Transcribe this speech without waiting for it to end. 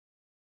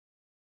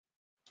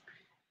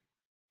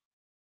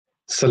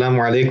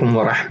Assalamu alaikum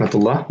wa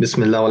rahmatullah.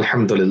 Bismillah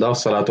walhamdulillah.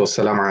 Salatu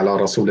wassalamu ala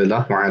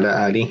rasulillah wa ala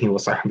alihi wa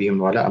sahbihi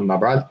wa ala amma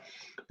ba'd.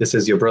 This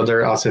is your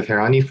brother Asif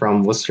Hirani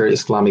from Worcester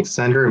Islamic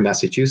Center,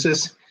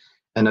 Massachusetts.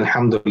 And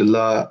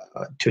alhamdulillah,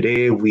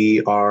 today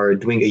we are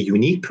doing a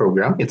unique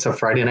program. It's a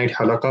Friday night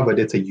halaqah, but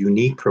it's a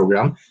unique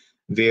program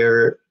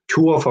where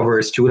two of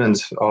our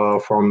students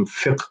from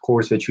fiqh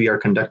course, which we are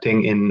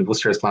conducting in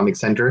Worcester Islamic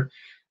Center,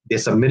 they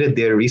submitted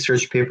their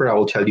research paper. I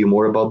will tell you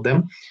more about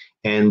them.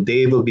 And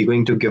they will be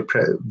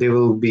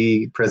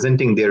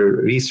presenting their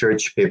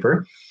research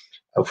paper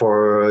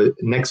for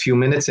next few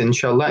minutes,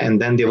 inshallah,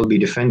 and then they will be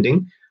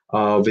defending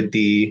with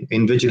the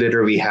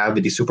invigilator we have,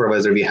 with the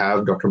supervisor we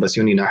have, Dr.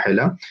 Basyouny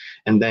Nehala,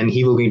 and then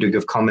he will going to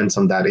give comments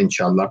on that,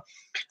 inshallah.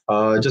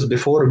 Just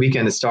before we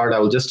can start, I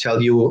will just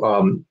tell you,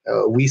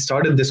 we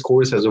started this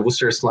course as a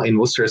Worcester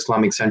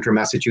Islamic Center,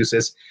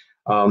 Massachusetts,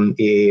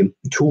 a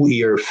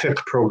 2-year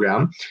fiqh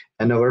program,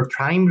 and our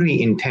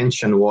primary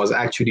intention was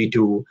actually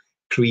to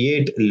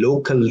create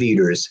local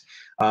leaders.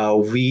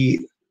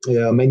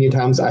 Many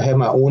times I have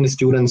my own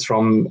students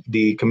from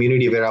the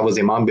community where I was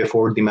imam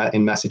before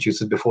in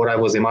Massachusetts. Before I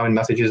was imam in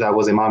Massachusetts, I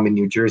was imam in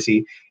New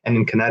Jersey and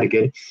in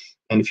Connecticut.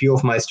 And a few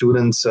of my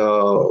students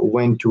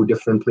went to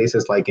different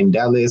places like in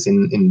Dallas,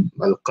 in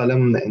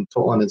Al-Qalam, and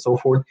so on and so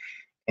forth.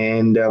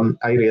 And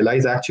I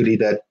realized actually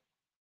that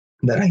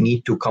I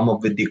need to come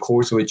up with the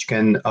course which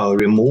can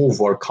remove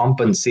or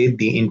compensate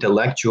the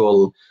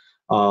intellectual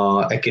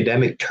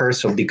academic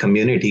thirst of the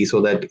community,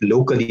 so that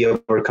locally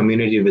our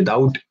community,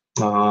 without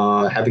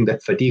having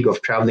that fatigue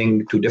of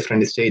traveling to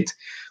different states,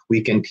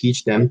 we can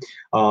teach them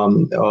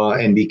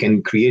and we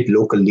can create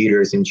local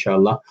leaders,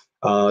 inshallah.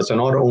 So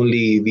not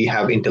only we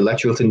have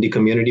intellectuals in the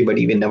community, but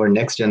even our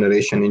next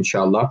generation,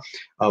 inshallah,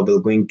 we're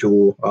going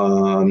to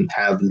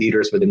have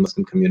leaders within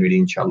Muslim community,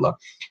 inshallah.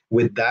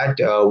 With that,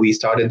 we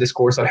started this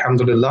course,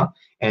 alhamdulillah.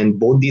 And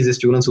both these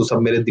students who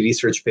submitted the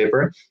research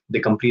paper, they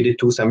completed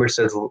 2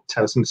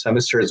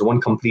 semesters, one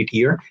complete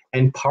year.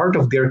 And part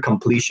of their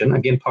completion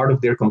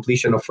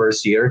of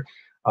first year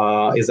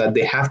is that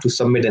they have to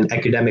submit an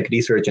academic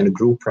research and a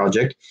group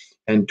project.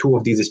 And 2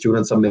 of these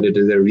students submitted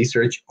their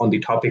research on the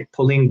topic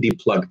pulling the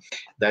plug.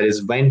 That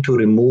is, when to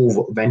remove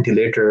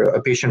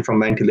a patient from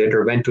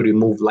ventilator, when to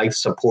remove life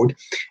support.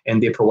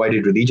 And they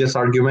provided religious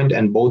argument,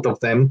 and both of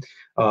them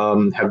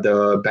have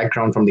the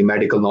background from the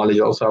medical knowledge.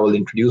 Also, I will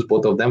introduce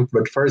both of them.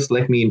 But first,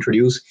 let me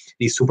introduce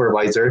the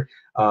supervisor,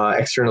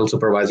 external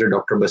supervisor,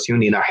 Dr.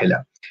 Basyouny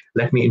Nehala.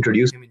 Let me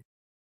introduce him.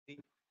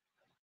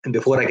 And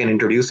before I can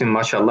introduce him,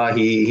 mashallah,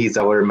 he's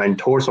our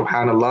mentor,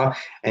 subhanallah,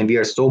 and we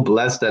are so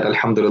blessed that,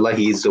 alhamdulillah,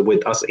 he's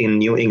with us in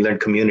New England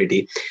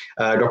community.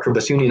 Dr.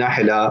 Basyouny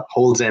Nehala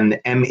holds an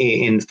MA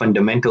in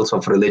Fundamentals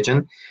of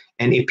Religion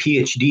and a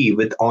PhD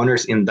with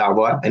honors in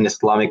Dawah and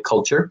Islamic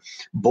culture,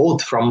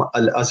 both from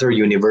Al-Azhar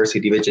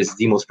University, which is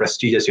the most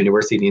prestigious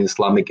university in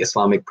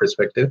Islamic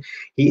perspective.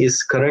 He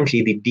is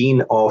currently the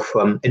Dean of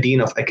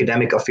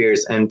Academic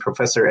Affairs and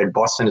Professor at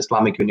Boston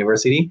Islamic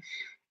University.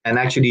 And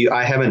actually,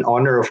 I have an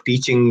honor of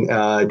teaching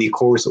the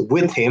course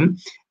with him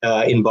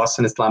in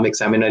Boston Islamic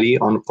Seminary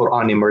on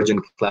Quran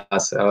Immersion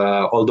class.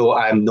 Although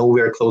I'm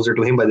nowhere closer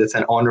to him, but it's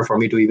an honor for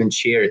me to even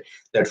share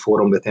that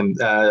forum with him.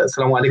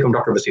 Assalmaulykum,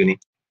 Dr. Basyouny.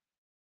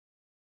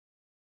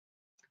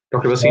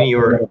 Dr. Basyouny,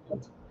 you're...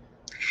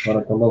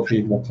 Barakallahu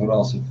feek, Dr.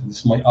 Asif.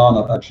 It's my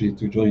honor actually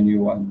to join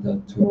you and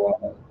to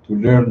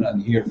learn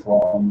and hear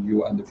from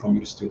you and from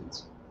your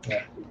students.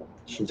 Yeah.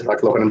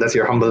 Jazakallah khairan. That's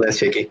your humbleness,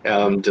 Shaykhi.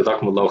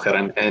 Jazakumullah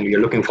khairan. And we are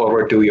looking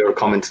forward to your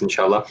comments,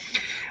 inshallah.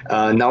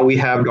 Now we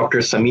have Dr.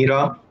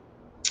 Sameera.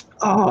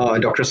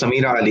 Dr.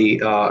 Sameera Ali,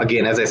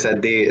 again, as I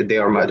said, they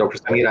are my Dr.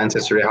 Sameera and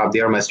Sister Rehab. They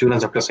are my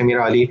students. Dr.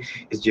 Sameera Ali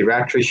is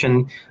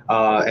geriatrician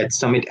at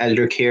Summit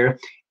Elder Care,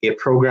 a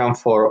program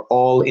for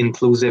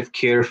all-inclusive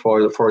care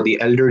for the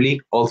elderly,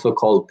 also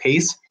called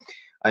PACE.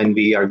 And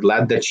we are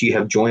glad that she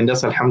have joined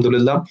us,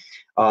 alhamdulillah.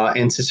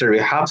 And Sister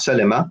Rehab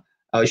Salama,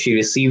 she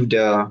received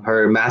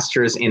her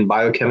master's in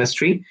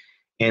biochemistry,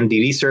 and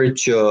the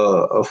research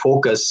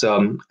focus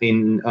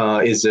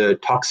is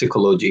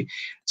toxicology.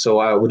 So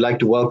I would like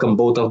to welcome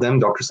both of them,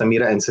 Dr.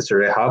 Sameera and Sister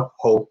Rehab.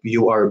 Hope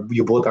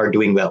you both are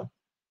doing well.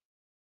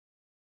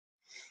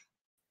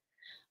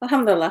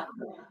 Alhamdulillah.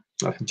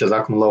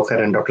 Jazakumullah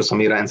khairan, Dr.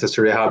 Sameera and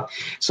Sister Rehab.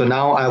 So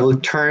now I will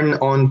turn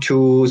on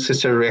to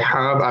Sister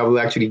Rehab. I will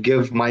actually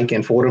give mic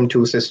and forum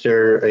to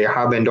Sister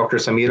Rehab and Dr.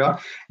 Sameera.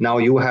 Now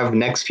you have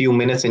next few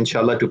minutes,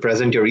 inshallah, to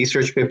present your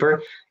research paper.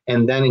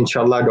 And then,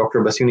 inshallah, Dr.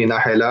 Basyouny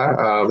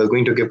Nehala will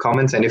going to give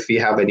comments. And if we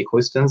have any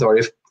questions, or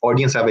if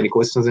audience have any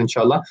questions,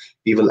 inshallah,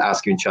 we will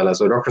ask you, inshallah.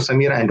 So Dr.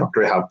 Sameera and Dr.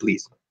 Rehab,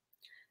 please.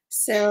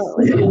 So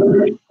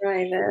let's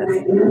try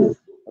this. Here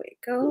it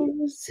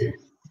goes.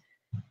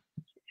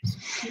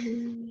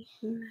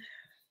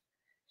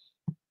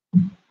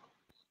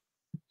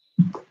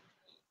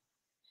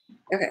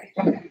 Okay,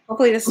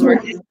 hopefully this is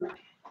working.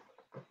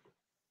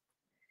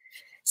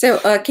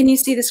 So can you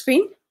see the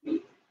screen?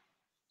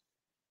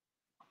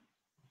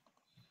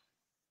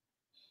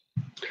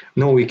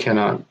 No, we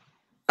cannot.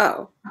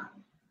 Oh.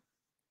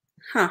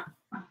 Huh.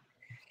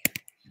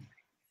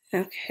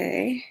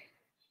 Okay.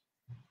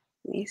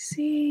 me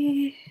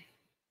see.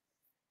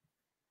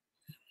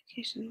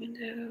 Application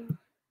window.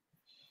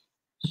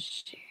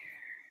 Share.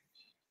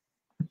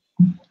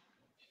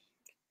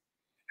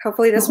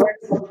 Hopefully this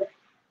works.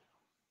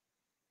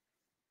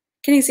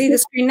 Can you see the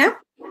screen now?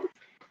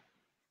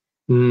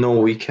 No,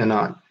 we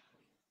cannot.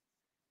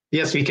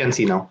 Yes, we can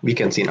see now. We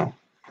can see now.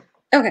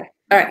 Okay.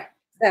 All right.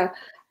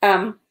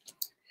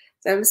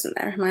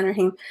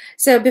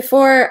 So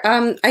before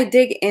I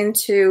dig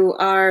into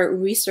our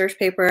research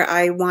paper,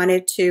 I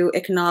wanted to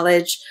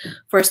acknowledge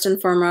first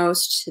and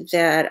foremost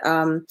that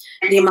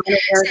the amount of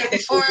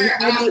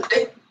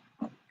work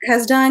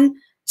has done.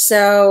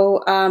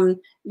 So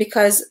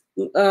because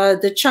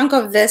the chunk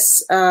of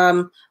this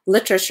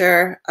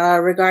literature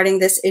regarding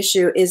this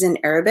issue is in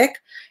Arabic,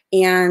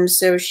 and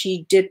so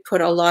she did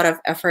put a lot of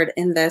effort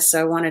in this.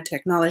 So I wanted to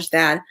acknowledge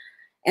that.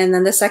 And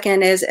then the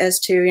second is as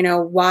to, you know,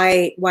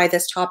 why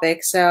this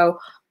topic. So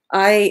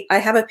I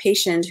have a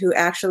patient who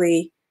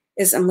actually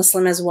is a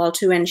Muslim as well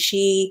too, and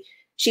she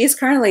is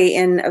currently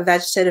in a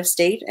vegetative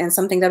state, and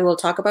something that we'll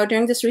talk about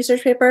during this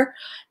research paper.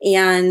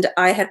 And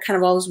I had kind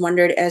of always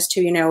wondered as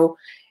to, you know,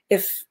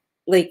 if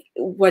like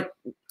what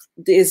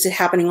is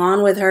happening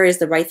on with her is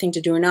the right thing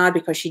to do or not,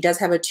 because she does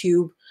have a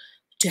tube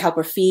to help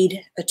her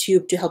feed, a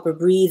tube to help her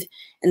breathe,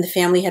 and the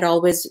family had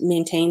always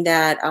maintained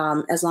that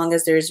as long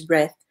as there's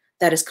breath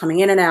that is coming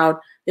in and out,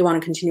 they want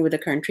to continue with the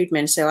current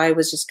treatment. So I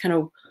was just kind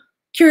of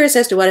curious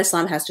as to what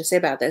Islam has to say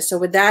about this. So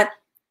with that,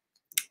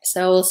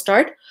 so we'll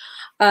start.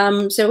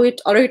 So we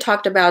already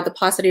talked about the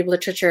paucity of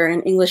literature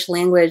in English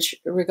language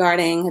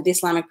regarding the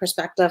Islamic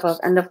perspective of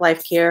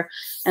end-of-life care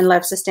and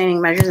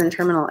life-sustaining measures in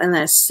terminal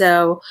illness.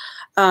 So,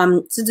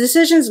 so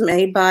decisions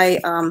made by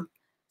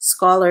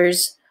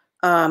scholars,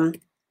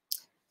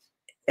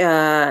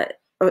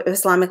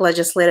 Islamic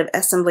legislative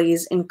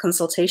assemblies in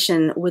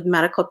consultation with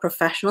medical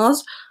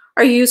professionals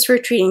are used for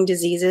treating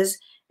diseases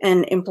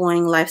and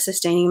employing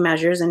life-sustaining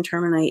measures in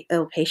terminally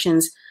ill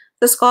patients.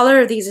 The scholar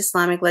of these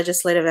Islamic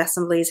legislative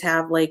assemblies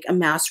have like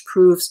amassed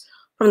proofs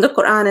from the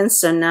Quran and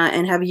Sunnah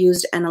and have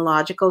used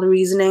analogical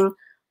reasoning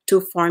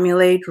to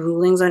formulate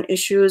rulings on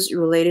issues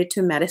related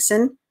to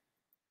medicine.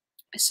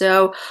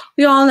 So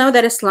we all know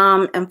that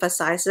Islam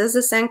emphasizes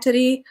the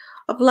sanctity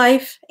of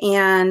life,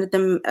 and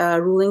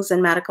the rulings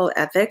in medical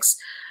ethics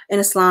in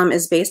Islam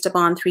is based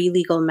upon 3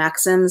 legal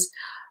maxims.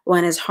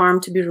 One is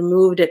harm to be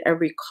removed at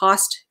every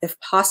cost, if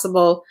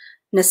possible.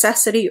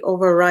 Necessity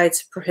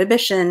overrides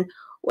prohibition,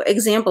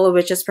 example of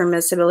which is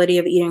permissibility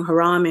of eating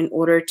haram in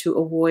order to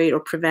avoid or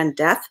prevent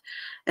death,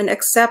 and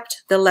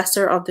accept the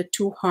lesser of the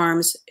 2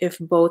 harms if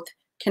both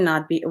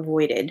cannot be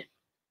avoided.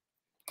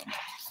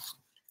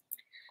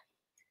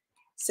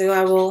 So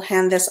I will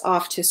hand this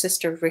off to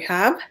Sister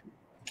Rehab.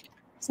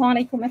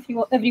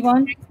 Assalmaulykum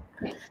everyone.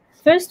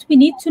 First, we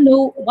need to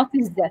know what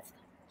is death.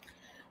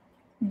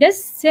 Death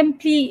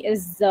simply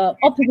is the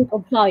opposite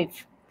of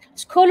life.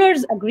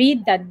 Scholars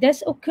agreed that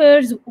death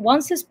occurs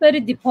once a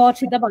spirit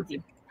departs the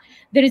body.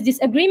 There is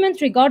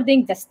disagreement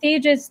regarding the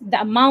stages,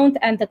 the amount,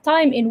 and the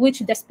time in which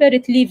the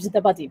spirit leaves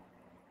the body.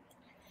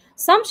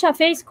 Some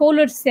Shafi'i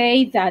scholars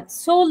say that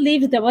soul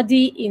leaves the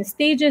body in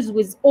stages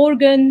with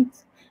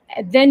organs,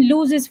 then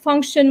loses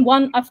function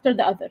one after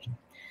the other.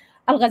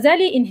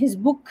 Al-Ghazali, in his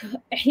book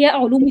Ihya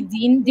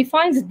Ulumuddin,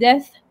 defines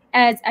death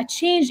as a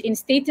change in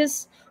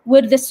status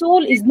where the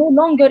soul is no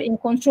longer in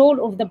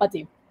control of the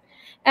body.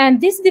 And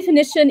this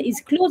definition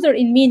is closer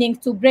in meaning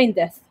to brain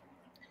death.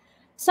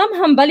 Some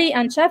Hanbali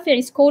and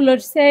Shafi'i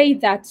scholars say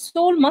that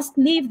soul must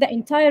leave the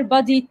entire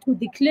body to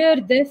declare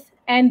death,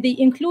 and they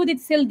included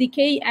cell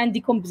decay and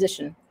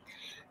decomposition.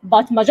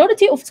 But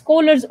majority of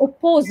scholars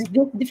oppose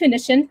this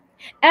definition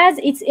as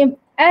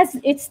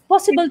it's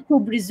possible to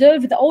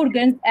preserve the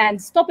organs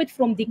and stop it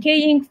from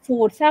decaying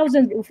for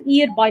thousands of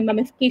years by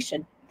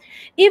mummification,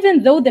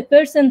 even though the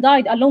person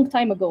died a long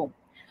time ago.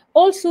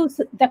 Also,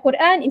 the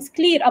Quran is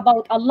clear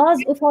about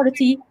Allah's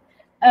authority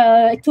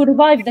to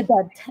revive the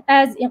dead,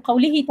 as in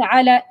قوله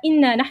تعالى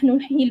إنا نحن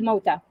نحيي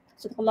الموتى.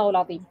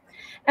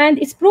 And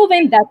it's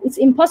proven that it's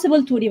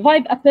impossible to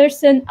revive a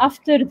person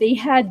after they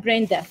had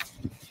brain death.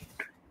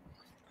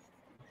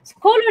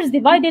 Scholars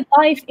divided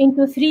life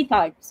into 3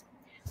 types.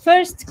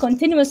 First,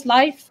 continuous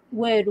life,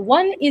 where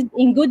one is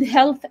in good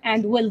health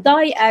and will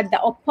die at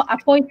the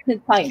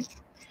appointed time.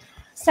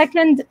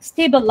 Second,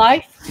 stable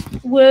life,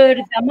 where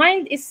the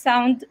mind is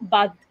sound,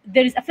 but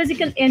there is a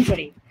physical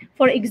injury.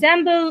 For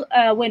example,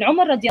 when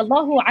Umar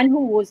radiallahu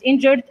anhu was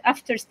injured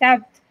after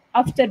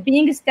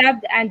being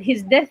stabbed, and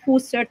his death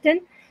was certain,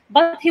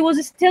 but he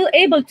was still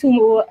able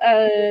to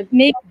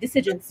make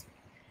decisions.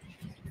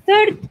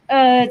 Third,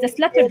 the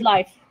slaughtered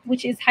life,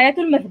 which is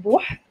Hayatul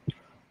Madbuh,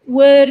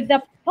 where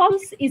the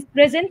pulse is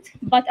present,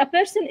 but a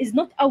person is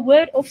not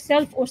aware of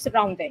self or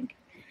surrounding.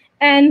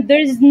 And there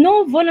is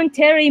no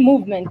voluntary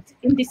movement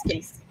in this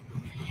case.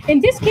 In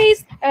this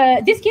case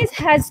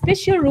has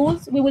special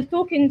rules. We will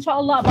talk,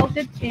 inshallah, about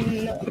it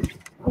in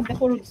the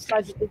forward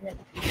slides.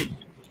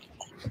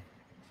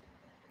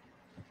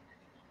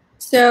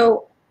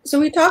 So So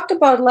we talked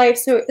about life.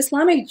 So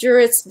Islamic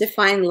jurists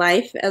define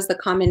life as the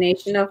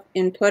combination of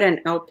input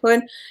and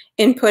output.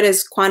 Input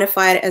is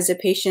quantified as a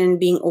patient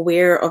being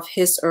aware of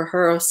his or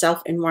her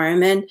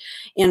self-environment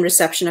and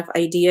reception of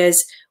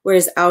ideas,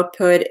 whereas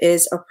output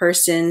is a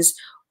person's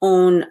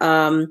own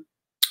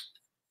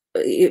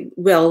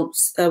will,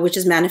 which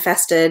is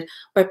manifested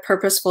by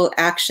purposeful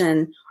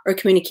action or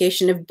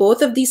communication. If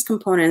both of these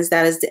components,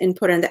 that is the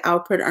input and the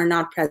output, are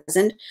not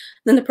present,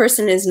 then the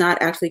person is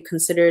not actually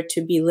considered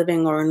to be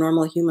living or a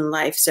normal human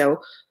life.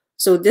 So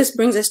this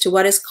brings us to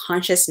what is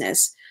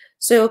consciousness.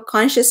 So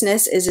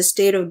consciousness is a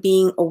state of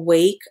being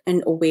awake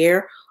and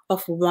aware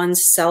of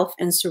one's self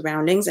and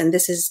surroundings. And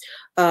this is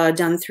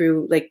done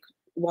through like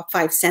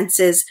 5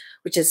 senses,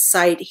 which is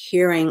sight,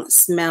 hearing,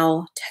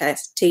 smell,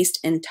 taste,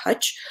 and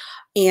touch.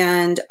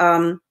 And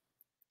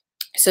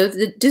so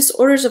the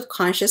disorders of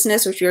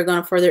consciousness, which we are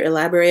going to further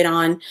elaborate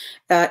on,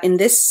 in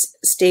this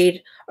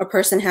state, a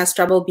person has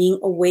trouble being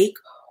awake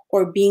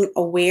or being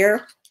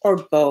aware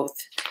or both.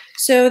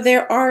 So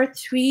there are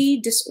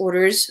 3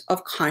 disorders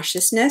of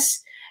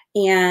consciousness.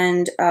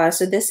 And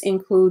so this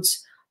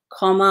includes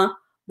coma,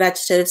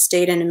 vegetative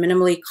state, and a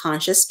minimally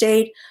conscious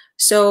state.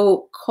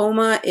 So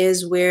coma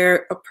is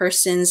where a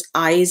person's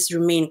eyes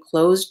remain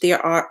closed. They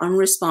are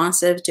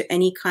unresponsive to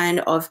any kind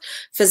of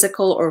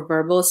physical or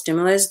verbal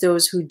stimulus.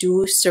 Those who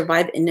do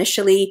survive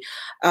initially,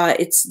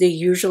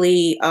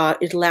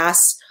 it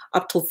lasts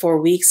up to 4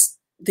 weeks.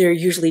 They're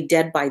usually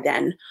dead by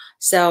then.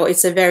 So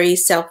it's a very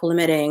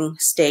self-limiting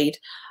state.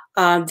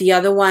 The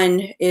other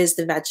one is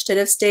the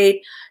vegetative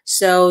state.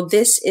 So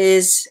this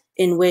is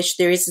in which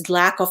there is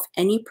lack of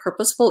any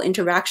purposeful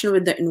interaction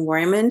with the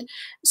environment.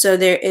 So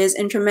there is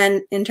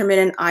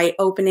intermittent eye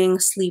opening,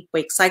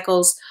 sleep-wake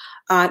cycles.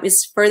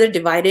 It's further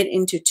divided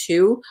into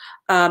 2.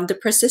 The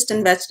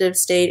persistent vegetative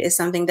state is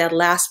something that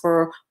lasts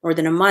for more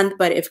than a month,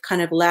 but if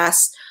kind of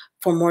lasts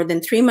for more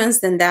than 3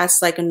 months, then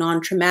that's like a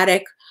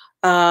non-traumatic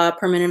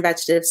permanent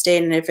vegetative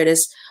state. And if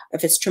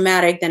it's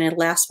traumatic, then it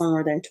lasts for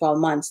more than 12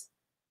 months.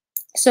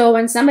 So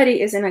when somebody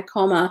is in a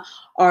coma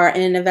or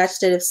in a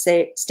vegetative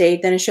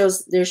state, then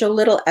there's a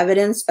little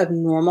evidence of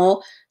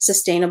normal,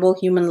 sustainable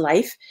human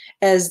life,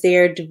 as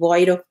they're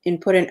devoid of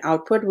input and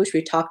output, which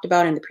we talked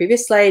about in the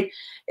previous slide.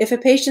 If a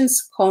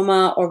patient's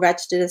coma or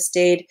vegetative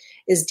state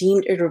is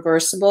deemed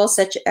irreversible,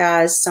 such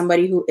as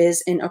somebody who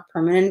is in a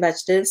permanent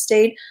vegetative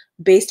state,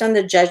 based on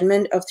the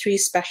judgment of 3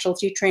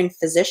 specialty trained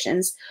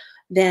physicians,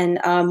 then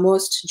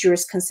most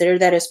jurists consider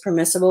that as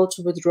permissible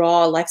to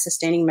withdraw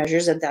life-sustaining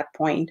measures at that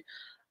point.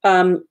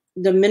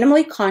 The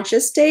minimally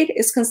conscious state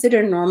is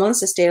considered normal and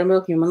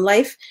sustainable human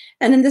life,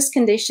 and in this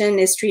condition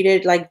is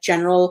treated like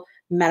general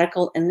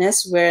medical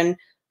illness when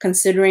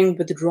considering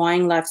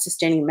withdrawing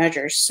life-sustaining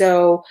measures.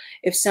 So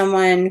if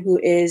someone who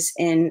is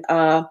in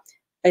a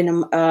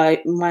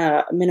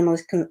minimally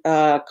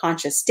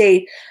conscious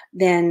state,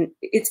 then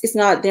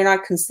they're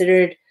not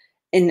considered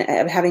in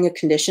having a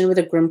condition with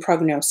a grim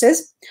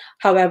prognosis.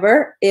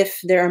 However,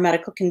 if there are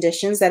medical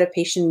conditions that a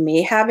patient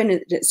may have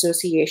in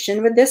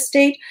association with this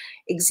state,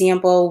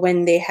 example,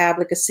 when they have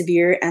like a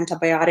severe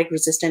antibiotic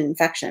resistant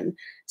infection,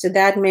 so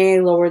that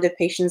may lower the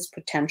patient's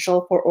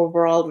potential for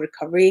overall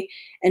recovery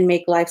and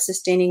make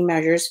life-sustaining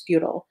measures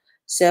futile.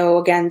 So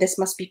again, this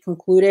must be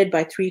concluded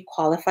by 3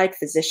 qualified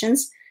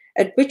physicians,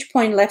 at which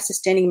point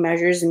life-sustaining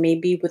measures may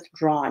be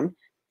withdrawn.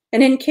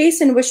 And in case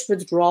in which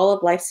withdrawal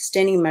of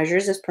life-sustaining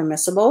measures is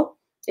permissible,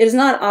 it is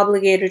not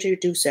obligated to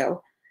do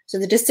so. So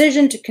the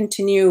decision to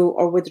continue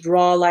or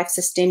withdraw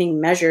life-sustaining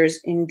measures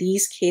in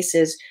these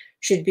cases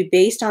should be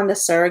based on the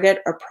surrogate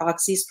or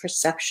proxy's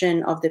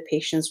perception of the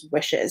patient's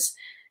wishes.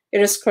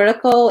 It is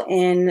critical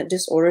in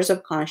disorders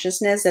of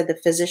consciousness that the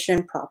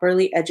physician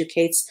properly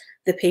educates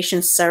the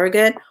patient's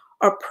surrogate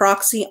or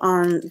proxy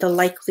on the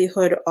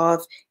likelihood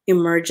of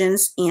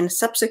emergence and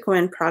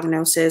subsequent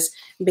prognosis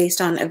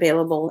based on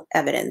available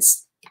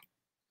evidence.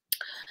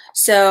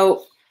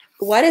 So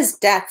what is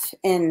death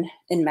in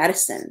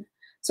medicine?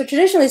 So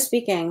traditionally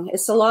speaking,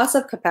 it's the loss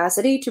of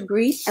capacity to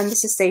breathe and the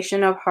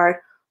cessation of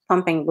heart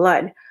pumping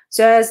blood.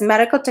 So as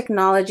medical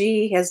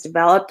technology has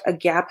developed, a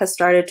gap has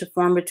started to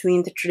form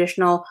between the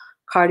traditional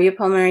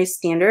cardiopulmonary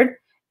standard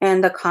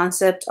and the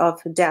concept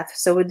of death.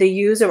 So with the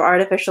use of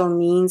artificial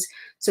means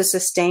to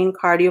sustain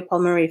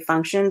cardiopulmonary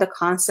function, the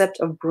concept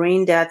of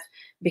brain death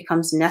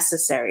becomes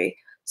necessary.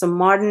 So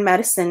modern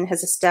medicine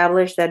has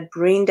established that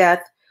brain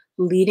death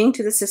leading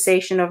to the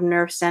cessation of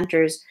nerve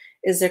centers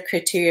is the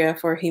criteria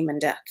for human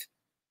death.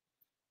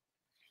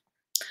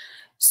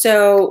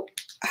 So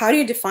how do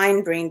you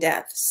define brain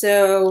death?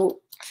 So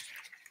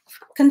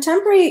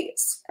contemporary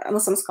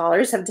Muslim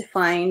scholars have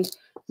defined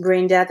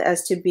brain death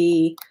as to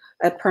be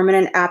a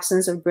permanent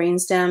absence of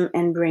brainstem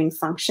and brain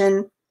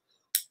function.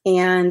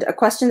 And a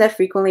question that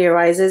frequently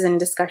arises in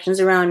discussions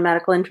around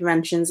medical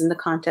interventions in the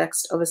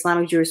context of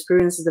Islamic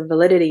jurisprudence is the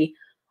validity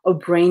of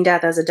brain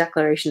death as a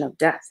declaration of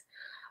death.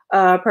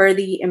 Per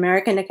the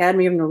American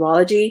Academy of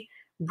Neurology,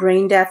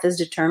 brain death is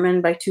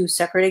determined by 2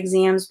 separate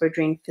exams by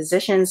trained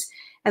physicians,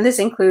 and this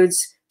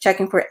includes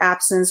checking for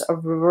absence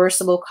of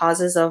reversible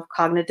causes of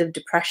cognitive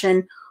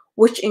depression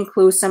which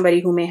includes somebody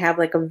who may have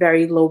like a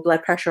very low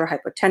blood pressure or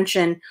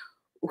hypotension,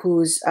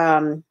 who's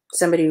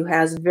somebody who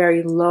has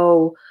very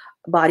low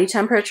body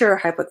temperature or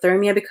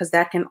hypothermia, because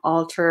that can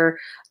alter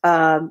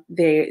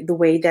the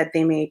way that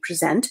they may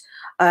present,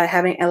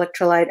 having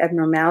electrolyte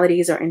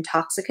abnormalities or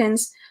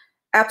intoxicants,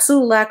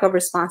 absolute lack of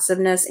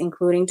responsiveness,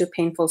 including to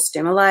painful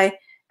stimuli,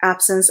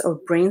 absence of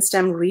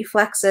brainstem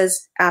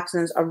reflexes,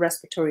 absence of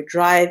respiratory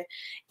drive,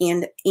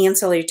 and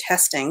ancillary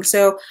testing.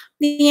 So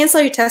the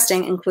ancillary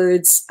testing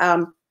includes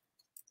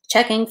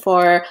checking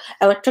for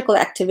electrical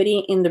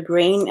activity in the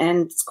brain,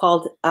 and it's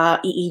called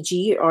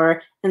EEG,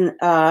 or an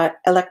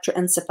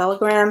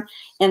electroencephalogram,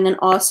 and then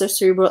also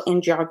cerebral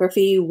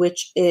angiography,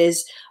 which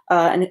is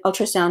an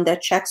ultrasound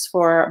that checks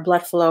for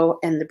blood flow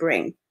in the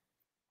brain.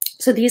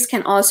 So these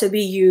can also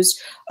be used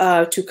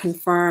to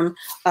confirm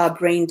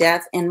brain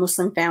death, and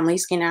Muslim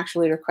families can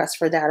actually request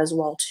for that as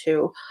well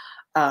too.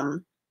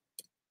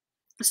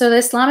 So the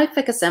Islamic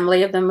Fiqh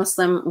Assembly of the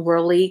Muslim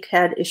World League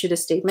had issued a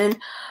statement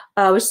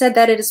which said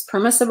that it is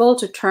permissible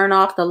to turn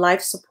off the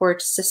life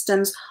support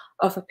systems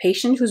of a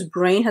patient whose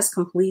brain has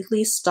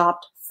completely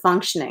stopped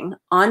functioning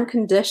on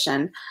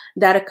condition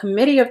that a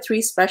committee of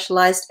 3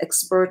 specialized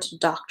expert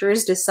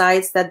doctors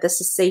decides that the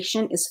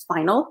cessation is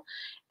final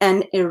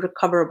and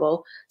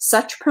irrecoverable.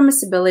 Such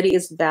permissibility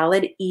is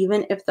valid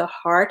even if the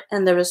heart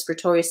and the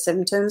respiratory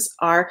systems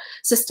are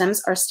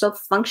still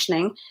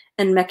functioning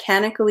and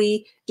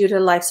mechanically due to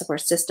life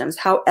support systems.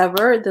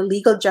 However, the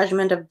legal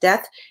judgment of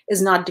death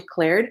is not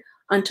declared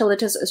until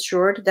it is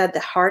assured that the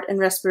heart and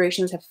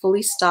respirations have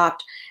fully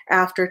stopped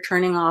after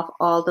turning off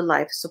all the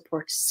life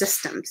support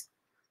systems.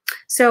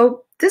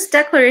 So this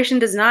declaration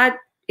does not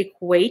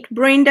equate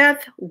brain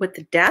death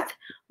with death,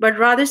 but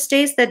rather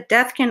states that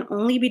death can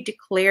only be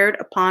declared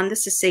upon the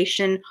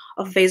cessation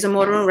of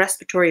vasomotor and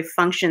respiratory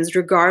functions,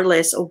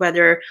 regardless of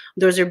whether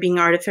those are being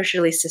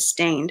artificially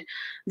sustained.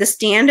 The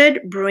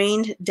standard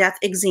brain death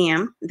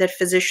exam that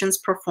physicians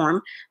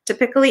perform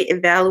typically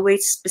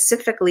evaluates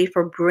specifically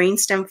for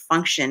brainstem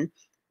function,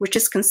 which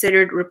is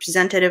considered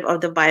representative of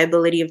the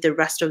viability of the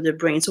rest of the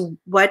brain. So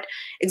what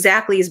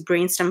exactly is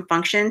brainstem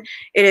function?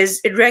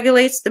 The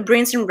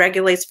brainstem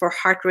regulates for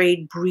heart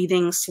rate,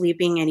 breathing,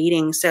 sleeping, and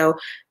eating. So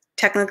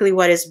technically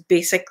what is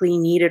basically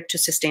needed to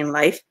sustain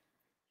life.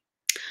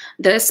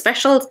 The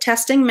special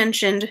testing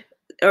mentioned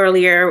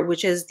earlier,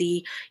 which is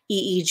the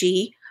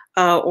EEG,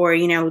 or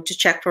to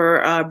check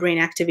for brain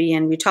activity,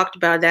 and we talked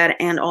about that,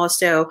 and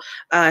also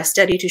a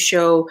study to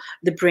show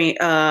the brain,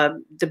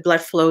 the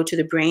blood flow to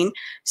the brain.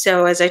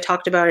 So as I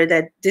talked about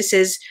it,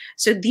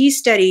 these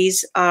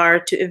studies are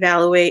to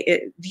evaluate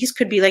it. These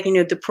could be like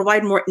to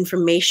provide more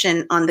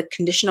information on the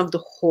condition of the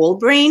whole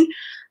brain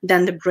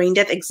than the brain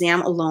death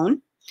exam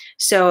alone.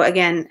 So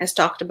again, as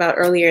talked about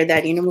earlier,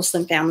 that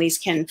Muslim families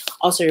can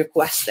also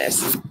request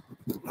this.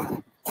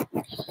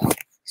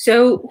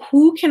 So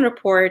who can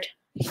report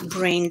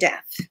brain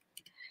death?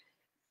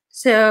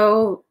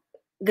 So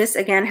this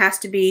again has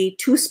to be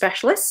 2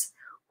 specialists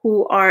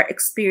who are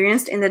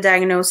experienced in the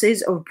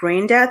diagnosis of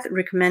brain death.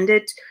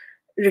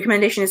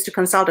 Recommendation is to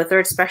consult a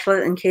 3rd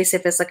specialist in case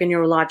if it's like a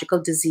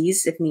neurological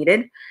disease if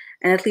needed.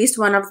 And at least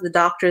one of the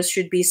doctors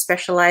should be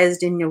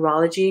specialized in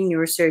neurology,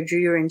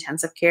 neurosurgery, or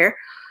intensive care.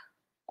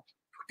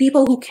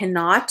 People who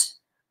cannot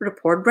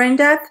report brain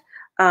death,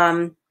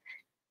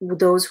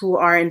 those who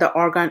are in the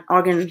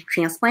organ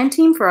transplant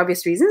team for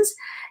obvious reasons,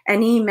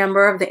 any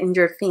member of the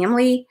injured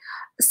family.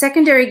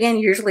 Secondary, again,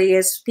 usually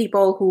is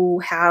people who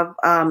have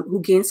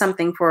who gain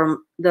something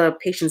from the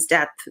patient's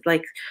death,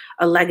 like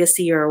a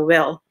legacy or a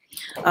will,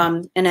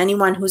 and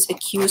anyone who's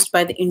accused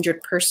by the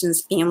injured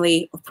person's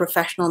family of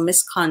professional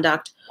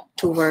misconduct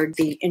toward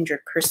the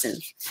injured person.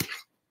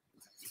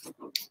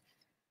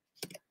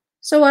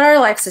 So what are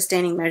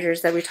life-sustaining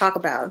measures that we talk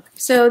about?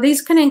 So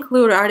these can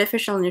include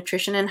artificial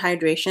nutrition and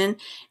hydration,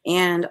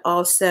 and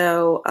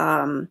also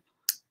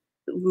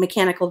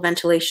mechanical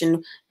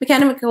ventilation.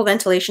 Mechanical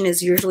ventilation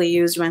is usually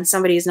used when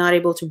somebody is not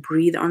able to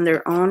breathe on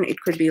their own.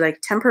 It could be like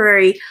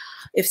temporary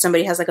if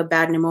somebody has like a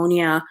bad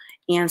pneumonia,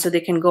 and so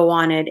they can go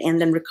on it and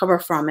then recover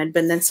from it.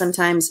 But then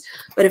sometimes,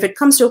 but if it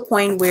comes to a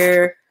point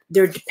where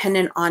they're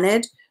dependent on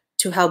it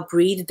to help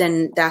breathe,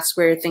 then that's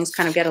where things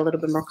kind of get a little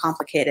bit more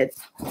complicated.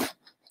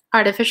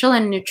 Artificial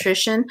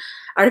nutrition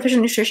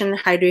and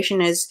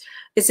hydration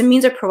is a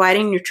means of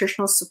providing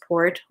nutritional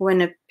support when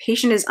a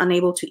patient is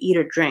unable to eat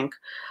or drink.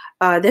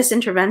 This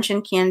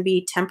intervention can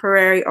be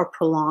temporary or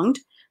prolonged,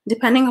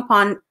 depending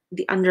upon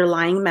the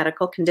underlying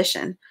medical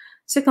condition.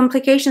 So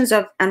complications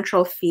of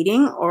enteral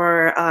feeding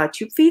or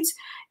tube feeds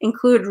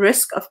include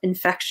risk of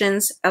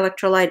infections,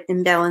 electrolyte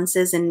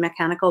imbalances, and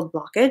mechanical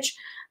blockage.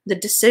 The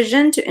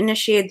decision to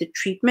initiate the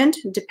treatment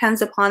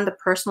depends upon the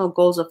personal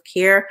goals of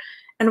care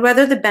and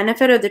whether the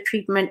benefit of the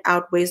treatment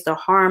outweighs the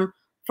harm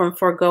from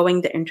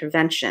foregoing the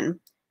intervention.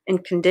 In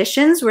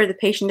conditions where the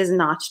patient is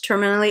not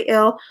terminally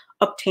ill,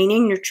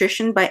 obtaining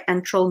nutrition by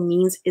enteral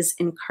means is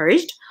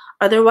encouraged.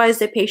 Otherwise,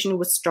 the patient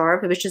would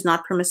starve, which is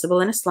not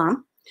permissible in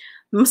Islam.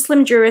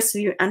 Muslim jurists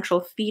view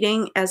enteral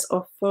feeding as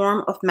a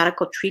form of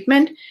medical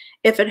treatment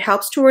if it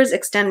helps towards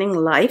extending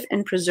life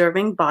and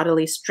preserving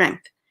bodily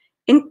strength.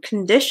 In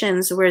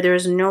conditions where there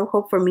is no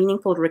hope for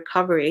meaningful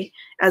recovery,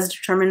 as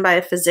determined by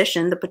a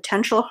physician, the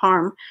potential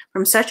harm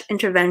from such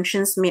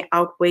interventions may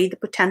outweigh the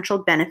potential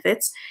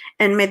benefits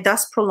and may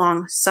thus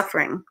prolong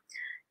suffering.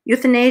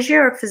 Euthanasia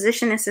or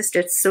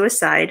physician-assisted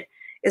suicide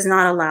is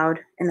not allowed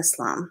in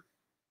Islam.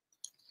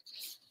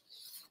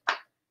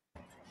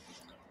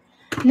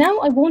 Now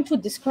I want to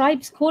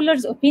describe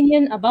scholars'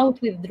 opinion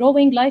about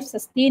withdrawing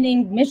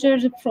life-sustaining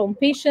measures from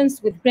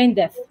patients with brain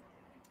death.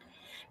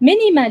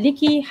 Many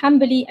Maliki,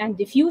 Hanbali, and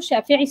a few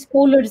Shafi'i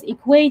scholars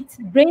equate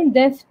brain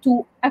death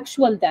to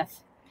actual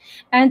death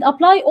and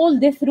apply all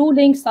death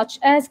rulings such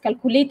as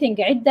calculating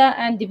iddah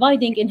and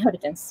dividing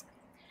inheritance.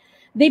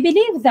 They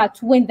believe that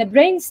when the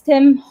brain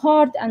stem,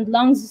 heart, and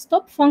lungs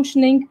stop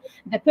functioning,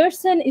 the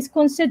person is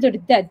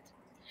considered dead,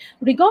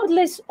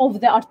 regardless of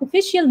the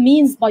artificial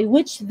means by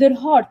which their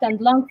heart and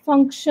lung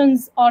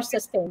functions are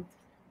sustained.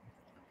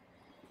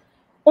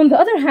 On the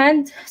other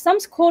hand, some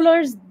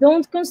scholars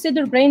don't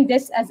consider brain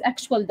death as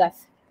actual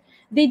death.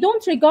 They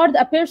don't regard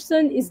a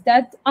person is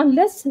dead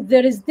unless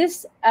there is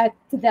this at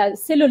the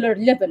cellular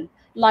level,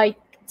 like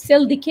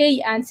cell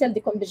decay and cell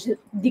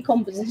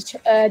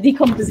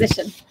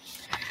decomposition.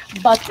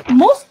 But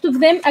most of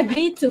them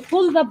agree to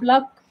pull the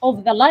plug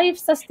of the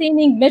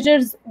life-sustaining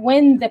measures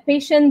when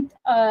patients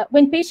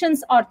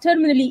are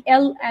terminally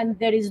ill and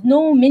there is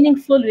no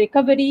meaningful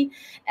recovery,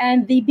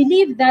 and they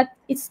believe that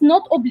it's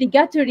not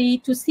obligatory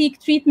to seek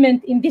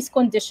treatment in this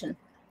condition.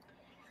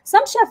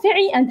 Some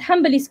Shafi'i and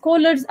Hanbali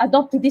scholars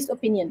adopt this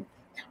opinion,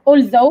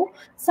 although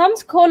some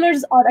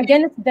scholars are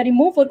against the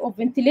removal of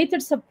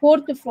ventilator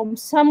support from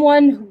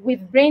someone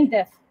with brain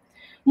death,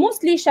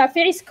 mostly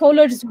Shafi'i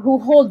scholars who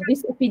hold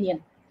this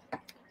opinion.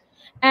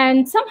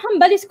 And some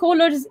Hanbali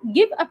scholars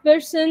give a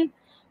person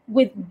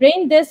with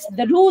brain death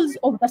the rules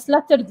of the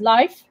slaughtered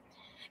life.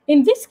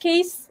 In this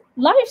case,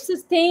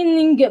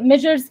 life-sustaining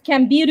measures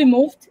can be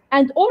removed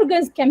and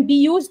organs can be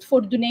used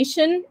for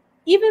donation,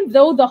 even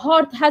though the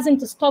heart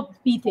hasn't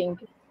stopped beating.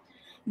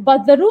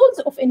 But the rules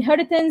of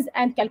inheritance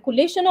and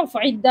calculation of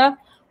iddah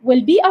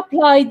will be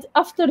applied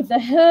after the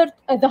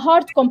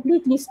heart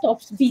completely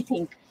stops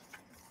beating.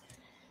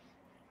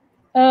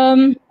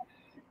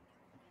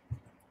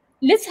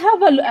 Let's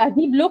have a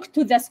deep look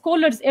to the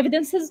scholars'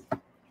 evidences.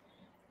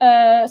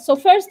 So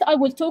first, I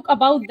will talk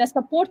about the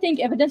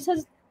supporting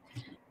evidences.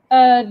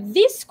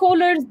 These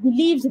scholars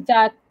believe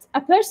that a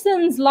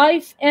person's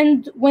life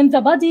ends when the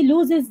body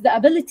loses the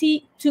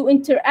ability to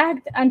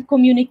interact and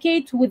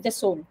communicate with the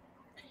soul,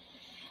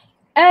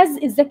 as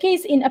is the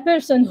case in a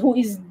person who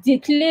is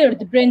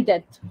declared brain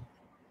dead.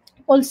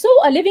 Also,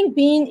 a living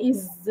being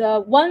is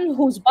one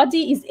whose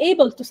body is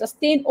able to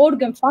sustain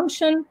organ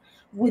function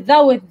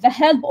without the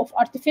help of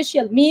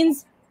artificial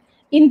means.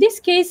 In this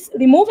case,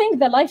 removing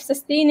the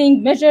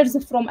life-sustaining measures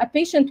from a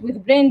patient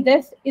with brain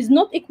death is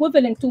not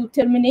equivalent to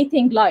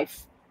terminating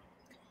life.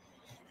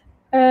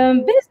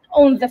 Based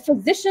on the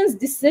physician's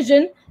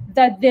decision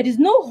that there is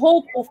no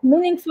hope of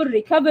meaningful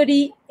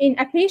recovery in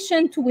a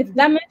patient with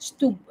damage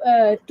to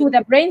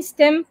the brain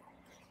stem,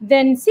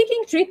 then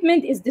seeking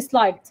treatment is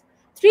disliked.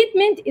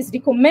 Treatment is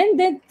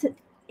recommended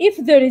if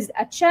there is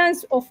a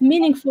chance of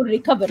meaningful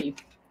recovery.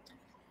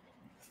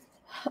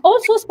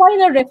 Also,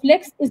 spinal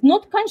reflex is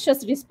not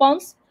conscious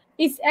response.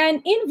 It's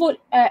an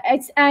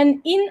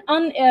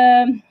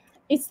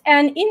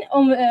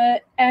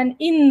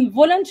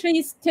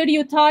involuntary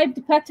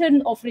stereotyped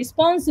pattern of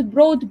response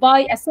brought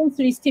by a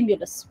sensory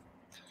stimulus.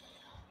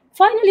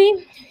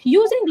 Finally,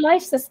 using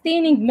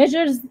life-sustaining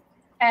measures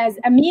as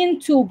a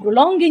means to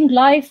prolonging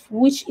life,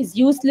 which is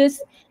useless,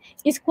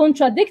 is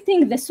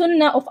contradicting the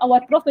sunnah of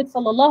our Prophet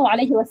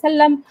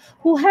ﷺ,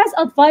 who has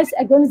advised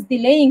against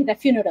delaying the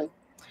funeral.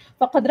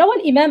 فقد روى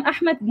الإمام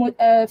أحمد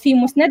في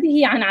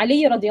مسنده عن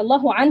علي رضي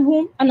الله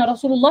عنه أن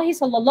رسول الله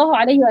صلى الله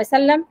عليه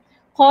وسلم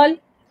قال: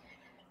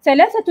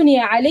 ثلاثة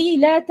يا علي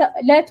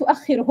لا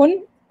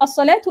تؤخرهن،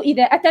 الصلاة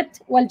إذا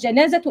أتت،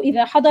 والجنازة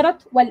إذا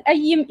حضرت،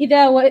 والأيم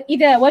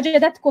إذا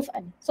وجدت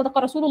كفءا. صدق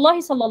رسول الله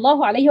صلى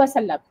الله عليه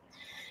وسلم.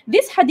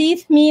 This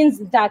hadith means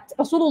that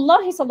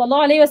Rasulullah صلى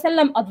الله عليه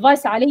وسلم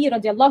advised Ali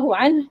رضي الله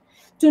عنه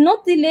to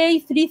not delay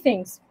three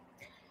things.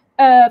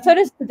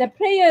 First, the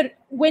prayer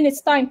when its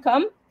time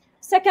comes.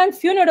 Second,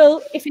 funeral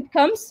if it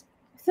comes.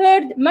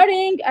 Third,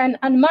 marrying an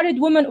unmarried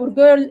woman or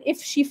girl if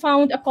she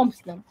found a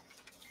companion.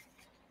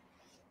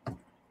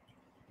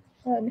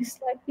 Next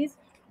slide, please.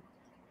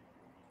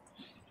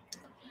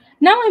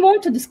 Now I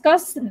want to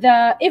discuss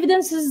the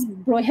evidences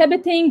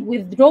prohibiting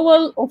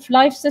withdrawal of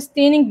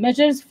life-sustaining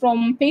measures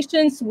from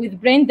patients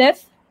with brain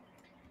death.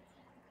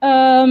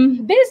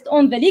 Based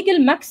on the legal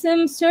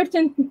maxim,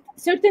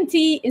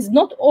 certainty is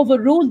not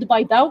overruled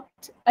by doubt.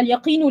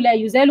 اليقين لا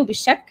يزال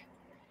بالشك.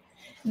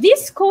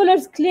 These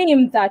scholars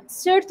claim that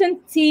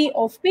certainty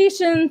of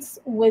patients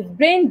with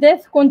brain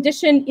death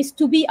condition is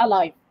to be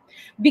alive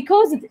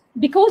because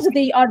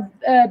they are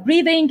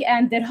breathing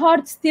and their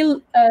heart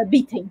still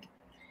beating.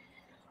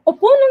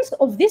 Opponents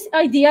of this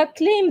idea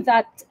claim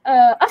that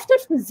after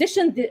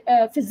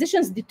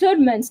physicians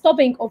determine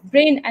stopping of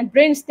brain and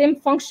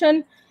brainstem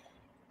function,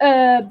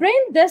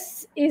 brain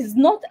death is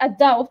not a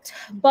doubt,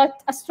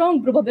 but a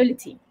strong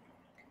probability.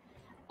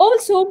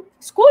 Also,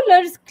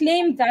 scholars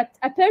claim that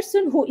a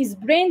person who is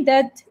brain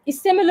dead is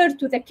similar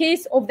to the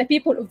case of the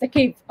people of the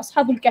cave,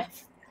 Ashabul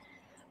Kahf.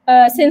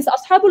 Since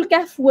Ashabul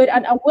Kahf were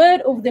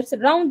unaware of their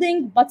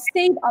surrounding but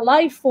stayed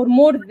alive for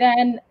more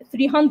than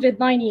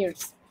 309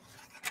 years.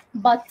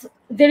 But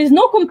there is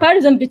no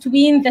comparison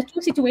between the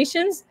two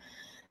situations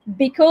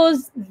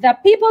because the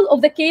people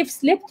of the cave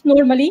slept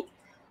normally,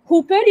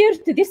 who prior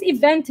to this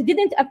event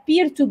didn't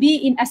appear to be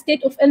in a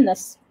state of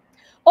illness.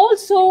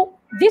 Also,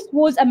 this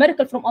was a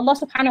miracle from Allah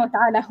subhanahu wa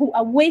ta'ala who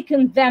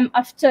awakened them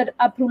after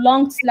a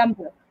prolonged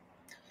slumber.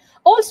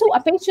 Also,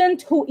 a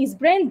patient who is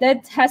brain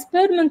dead has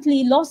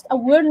permanently lost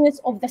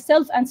awareness of the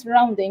self and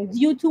surrounding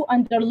due to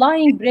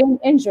underlying brain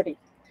injury.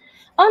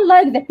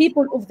 Unlike the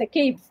people of the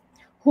cave,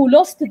 who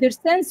lost their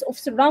sense of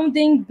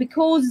surrounding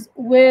because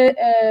were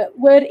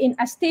in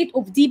a state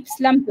of deep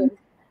slumber,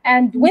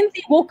 and when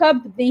they woke up,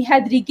 they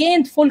had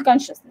regained full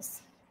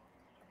consciousness.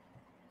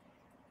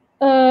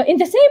 In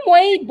the same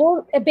way,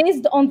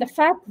 based on the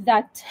fact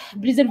that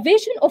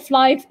preservation of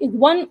life is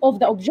one of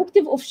the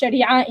objectives of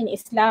Sharia in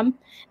Islam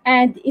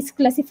and is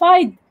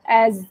classified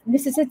as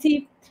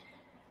necessity,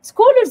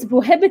 scholars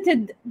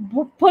prohibited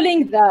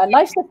pulling the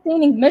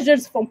life-sustaining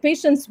measures from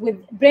patients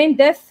with brain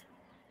death.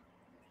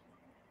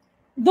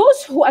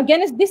 Those who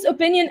against this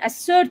opinion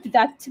assert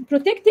that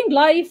protecting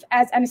life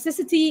as a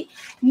necessity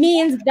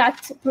means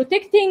that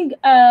protection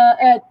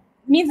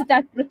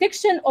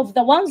of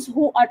the ones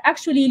who are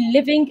actually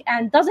living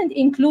and doesn't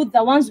include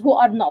the ones who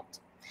are not.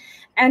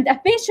 And a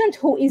patient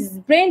who is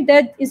brain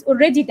dead is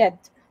already dead.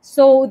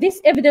 So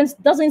this evidence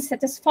doesn't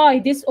satisfy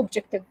this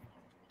objective.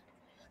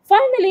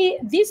 Finally,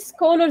 these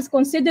scholars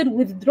consider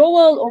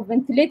withdrawal of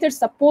ventilator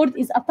support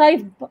is a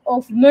type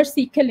of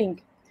mercy killing.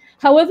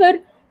 However,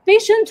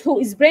 patients who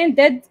is brain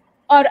dead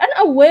are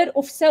unaware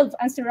of self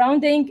and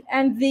surrounding,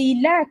 and they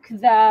lack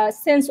the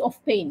sense of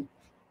pain.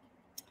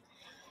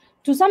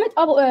 To sum it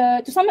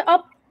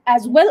up,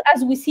 as well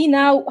as we see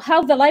now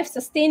how the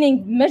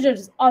life-sustaining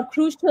measures are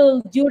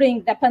crucial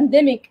during the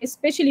pandemic,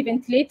 especially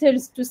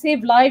ventilators to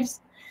save lives,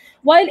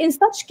 while in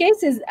such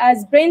cases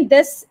as brain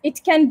death,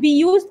 it can be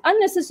used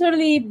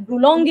unnecessarily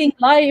prolonging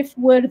life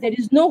where there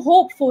is no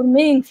hope for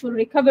meaningful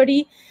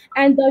recovery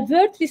and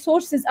divert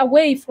resources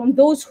away from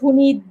those who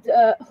need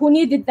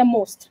it the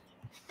most.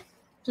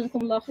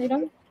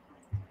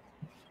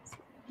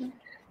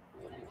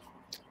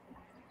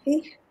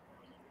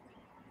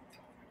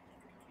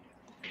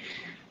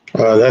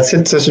 That's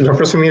it, Sister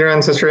Dr. Sameera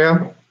and Sister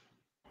Rehab.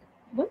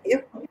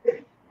 Yep.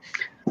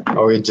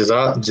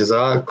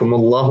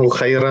 Jazakumullahu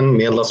khairan.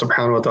 May Allah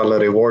subhanahu wa ta'ala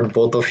reward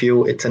both of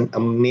you. It's an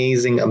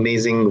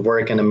amazing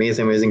work and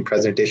amazing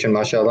presentation,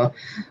 mashallah.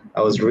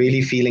 I was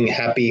really feeling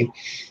happy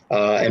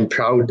and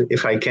proud,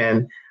 if I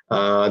can,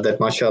 that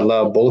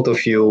mashallah, both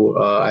of you,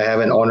 I have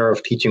an honor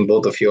of teaching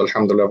both of you,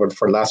 alhamdulillah,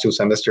 for the last 2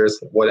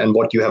 semesters,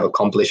 what you have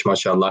accomplished,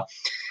 mashallah.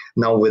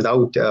 Now,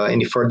 without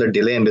any further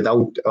delay and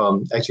without,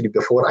 actually,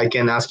 before I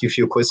can ask you a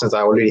few questions,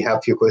 I already have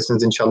a few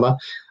questions, inshallah.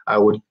 I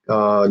would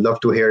love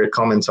to hear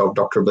comments of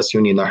Dr.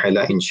 Basyouny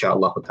Nehala,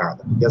 inshallah ta'ala.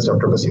 Yes,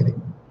 Dr. Basyouny.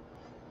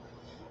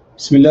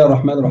 Bismillah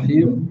ar-Rahman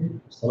ar-Rahim.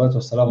 Salatu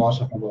wassalamu ala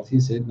ashrafil mursalin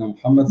Sayyidina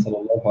Muhammad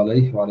sallallahu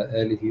alayhi wa ala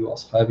alihi wa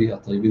ashabihi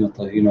at-tayyibin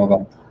at-tahirin wa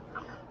ba'd.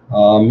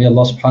 May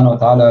Allah subhanahu wa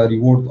ta'ala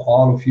reward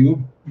all of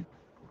you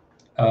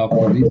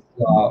for this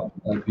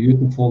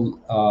beautiful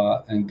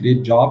and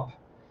great job.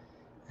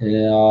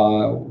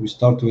 We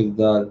start with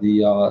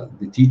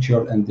the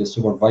teacher and the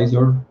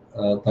supervisor,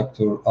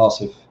 Dr.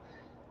 Asif.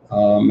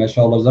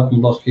 MashaAllah,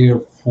 Jazakumullah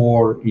khair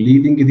for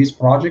leading this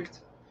project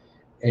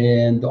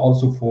and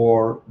also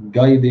for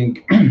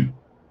guiding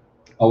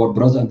our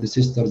brothers and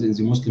sisters in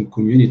the Muslim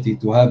community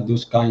to have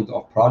those kind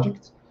of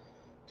projects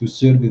to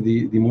serve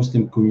the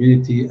Muslim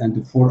community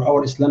and for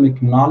our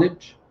Islamic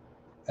knowledge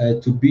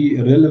to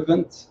be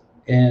relevant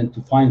and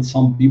to find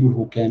some people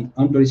who can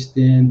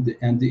understand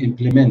and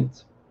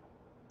implement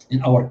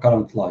in our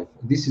current life.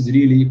 This is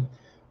really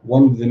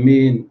one of the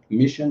main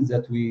missions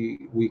that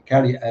we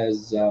carry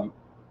as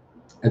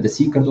the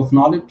seekers of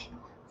knowledge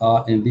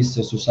in this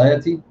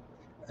society.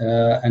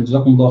 And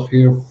Jazakumullah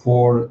khair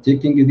for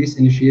taking this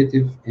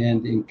initiative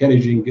and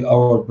encouraging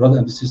our brothers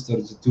and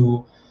sisters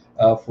to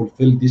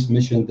fulfill this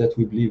mission that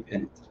we believe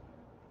in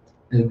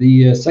it.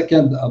 The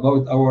second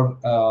about our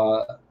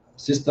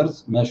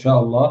sisters,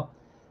 mashallah,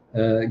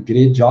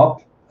 great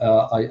job.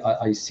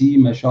 I see,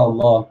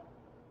 mashallah,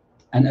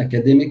 an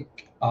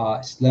academic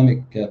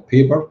Islamic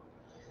paper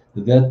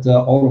that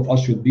all of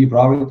us should be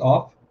proud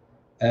of,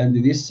 and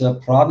this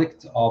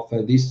product of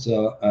this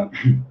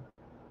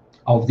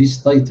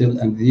title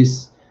and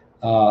this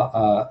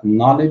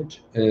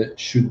knowledge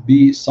should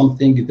be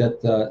something that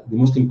the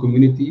Muslim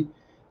community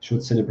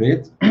should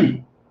celebrate,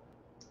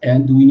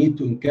 and we need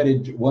to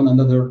encourage one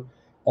another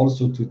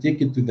also to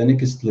take it to the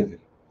next level.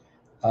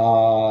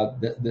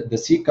 The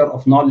seeker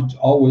of knowledge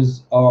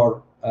always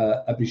are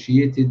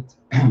appreciated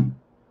and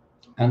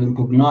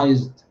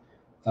recognized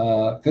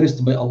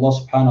first by Allah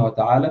subhanahu wa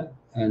ta'ala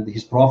and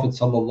His Prophet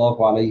sallallahu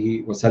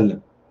alayhi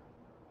wasallam.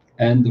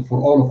 And for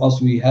all of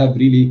us, we have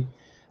really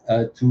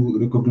to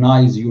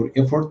recognize your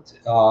effort,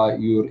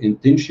 your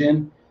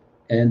intention,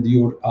 and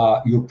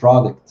your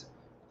product.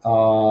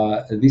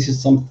 This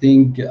is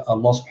something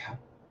Allah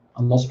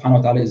subhanahu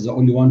wa ta'ala is the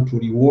only one to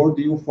reward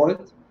you for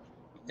it.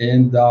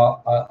 And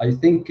I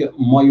think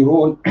my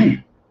role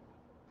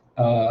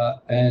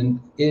and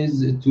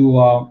is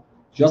to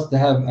just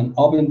have an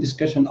open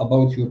discussion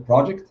about your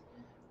project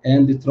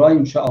and try,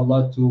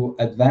 inshallah, to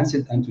advance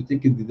it and to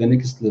take it to the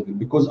next level,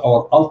 because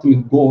our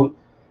ultimate goal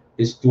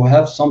is to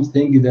have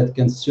something that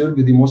can serve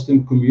the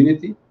Muslim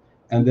community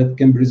and that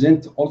can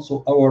present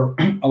also our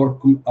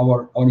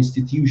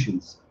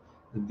institutions,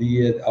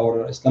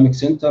 our Islamic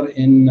Center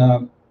in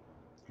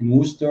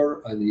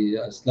Worcester,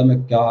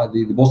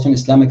 the Boston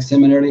Islamic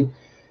Seminary.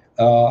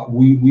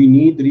 We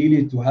need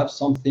really to have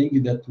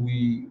something that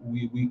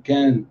we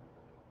can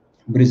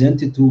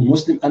present it to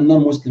Muslim and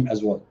non-Muslim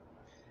as well.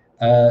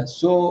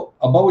 So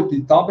about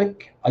the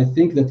topic, I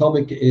think the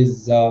topic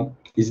is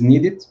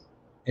needed,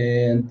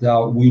 and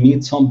we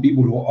need some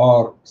people who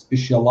are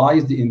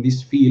specialized in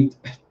this field,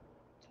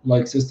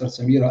 like Sister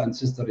Sameera and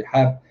Sister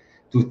Rehab,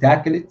 to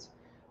tackle it.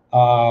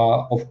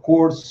 Of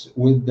course,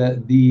 with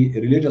the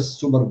religious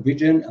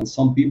supervision and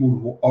some people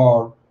who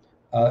are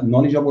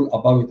knowledgeable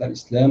about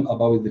Islam,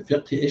 about the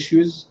fiqh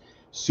issues,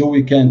 so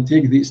we can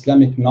take the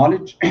Islamic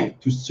knowledge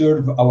to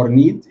serve our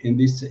need in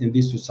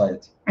this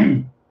society.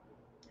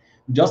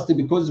 Just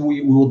because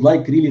we would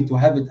like really to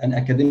have it an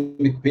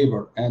academic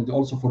paper, and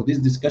also for this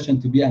discussion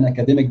to be an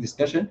academic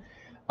discussion,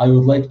 I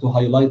would like to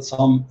highlight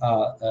some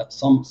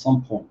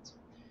points.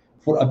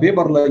 For a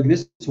paper like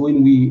this,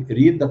 when we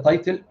read the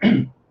title,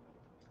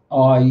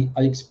 I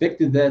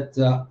expected that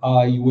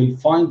I will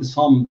find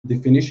some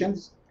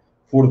definitions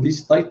for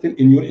this title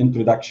in your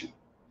introduction.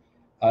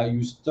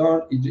 You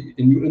start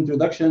in your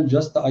introduction,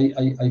 just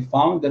I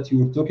found that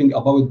you were talking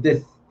about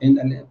death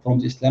from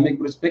the Islamic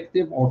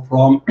perspective or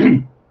from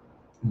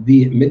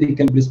the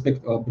medical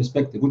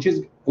perspective, which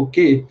is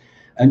okay,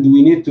 and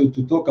we need to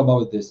talk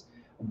about this.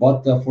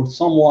 But for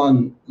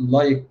someone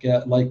like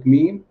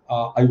me,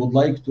 I would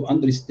like to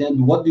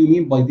understand, what do you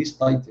mean by this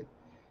title?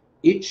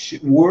 Each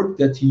word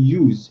that you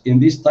use in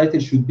this title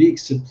should be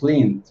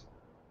explained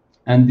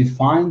and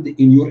defined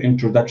in your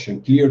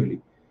introduction clearly,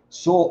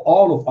 so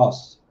all of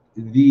us,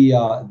 the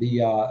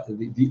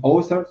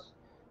authors,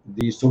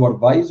 the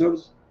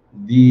supervisors,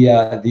 the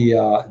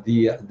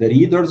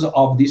readers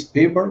of this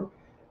paper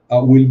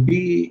will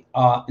be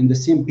in the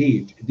same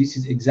page. This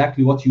is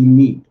exactly what you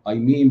mean. I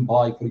mean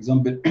by, for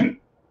example,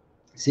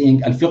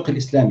 saying al-fiqh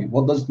al-Islami.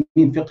 What does it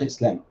mean, fiqh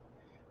Islami?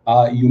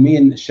 You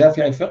mean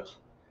Shafi'i fiqh,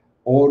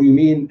 or you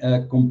mean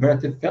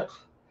comparative fiqh,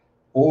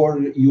 or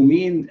you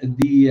mean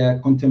the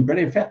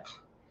contemporary fiqh,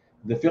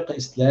 the fiqh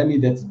Islami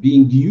that's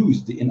being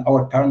used in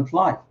our current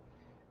life?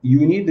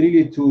 You need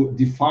really to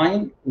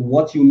define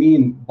what you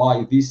mean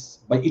by this,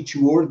 by each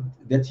word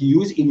that you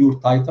use in your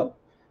title.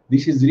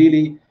 This is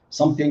really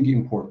something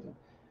important.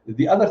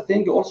 The other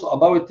thing also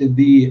about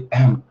your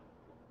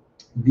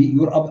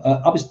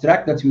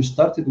abstract that you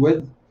started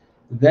with,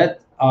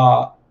 that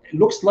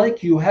looks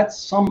like you had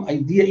some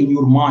idea in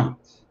your mind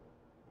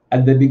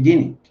at the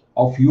beginning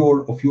of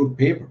your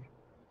paper,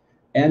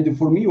 and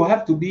for me, you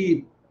have to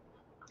be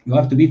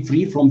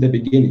free from the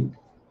beginning,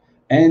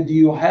 and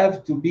you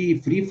have to be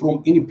free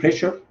from any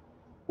pressure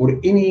or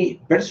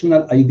any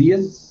personal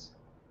ideas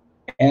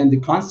and the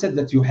concept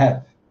that you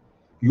have.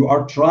 You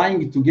are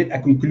trying to get a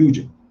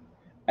conclusion,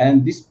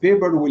 and this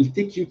paper will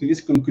take you to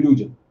this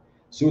conclusion.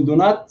 So do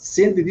not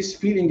send this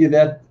feeling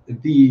that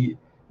the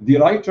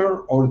writer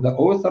or the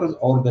authors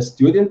or the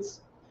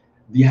students,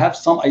 they have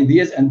some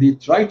ideas and they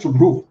try to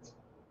prove it.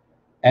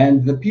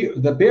 And the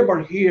paper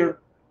here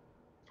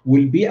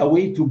will be a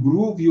way to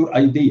prove your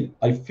idea.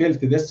 I felt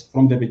this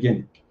from the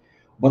beginning.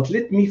 But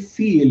let me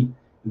feel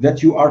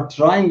that you are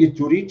trying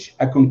to reach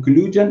a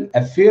conclusion,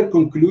 a fair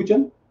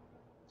conclusion,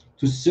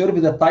 to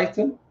serve the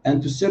title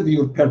and to serve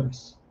your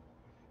purpose,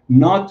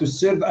 not to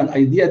serve an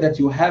idea that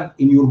you have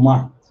in your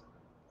mind.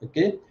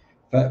 Okay?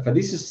 For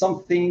this is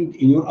something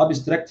in your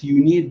abstract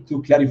you need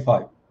to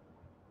clarify.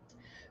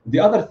 The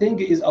other thing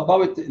is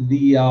about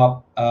the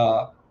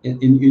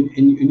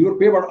in your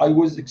paper, I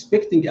was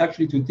expecting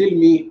actually to tell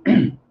me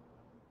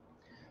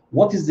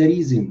what is the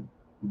reason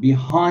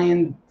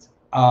behind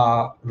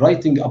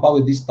writing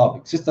about this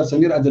topic. Sister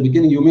Sameera, at the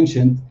beginning you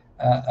mentioned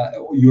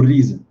your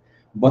reason,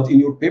 but in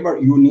your paper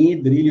you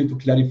need really to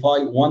clarify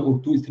 1 or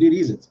 2 or 3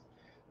 reasons.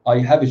 I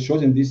have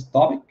chosen this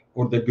topic,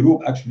 or the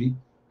group actually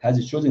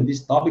has chosen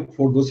this topic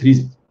for those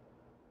reasons.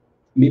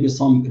 Maybe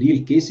some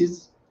real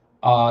cases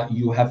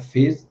you have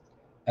faced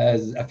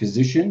as a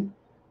physician.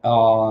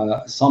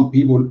 Some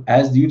people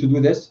asked you to do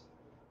this.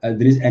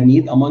 There is a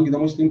need among the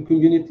Muslim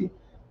community.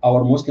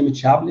 Our Muslim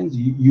chaplains,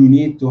 you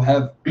need to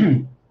have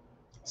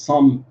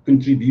some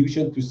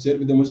contribution to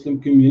serve the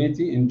Muslim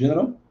community in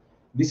general.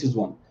 This is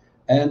one.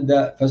 And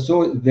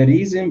so the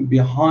reason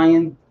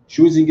behind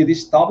choosing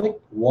this topic,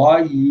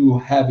 why you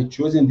have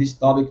chosen this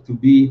topic to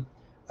be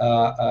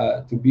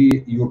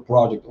your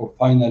project or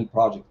final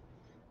project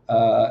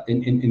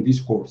in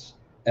this course.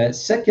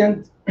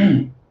 Second,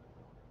 the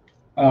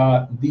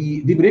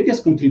previous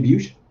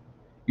contribution.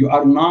 You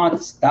are not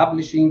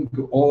establishing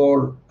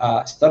or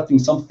starting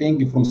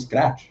something from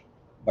scratch,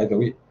 by the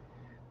way.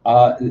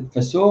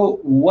 So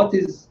what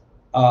is,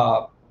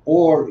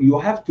 or you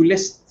have to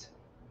list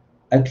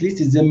at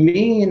least the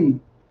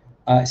main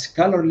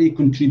scholarly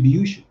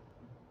contribution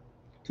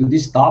to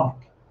this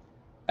topic.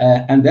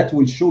 And that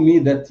will show me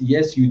that,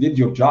 yes, you did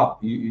your job.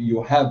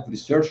 You have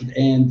researched,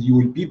 and you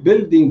will be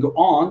building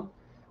on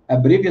a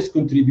previous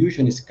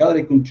contribution, a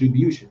scholarly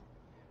contribution.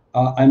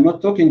 I'm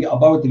not talking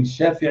about the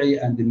Shafi'i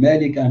and the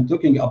Malik. I'm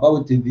talking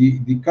about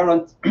the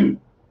current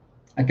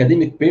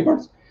academic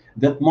papers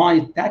that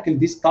might tackle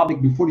this topic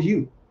before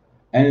you.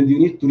 And you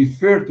need to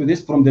refer to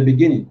this from the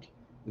beginning,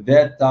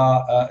 that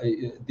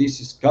this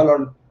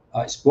scholar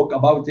spoke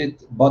about it,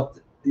 but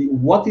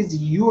what is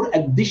your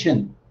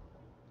addition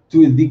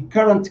to the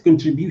current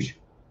contribution?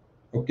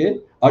 Okay,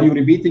 are you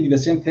repeating the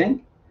same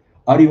thing?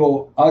 Are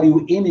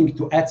you aiming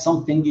to add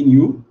something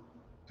new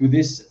to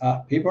this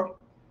paper?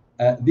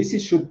 This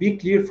should be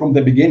clear from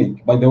the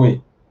beginning, by the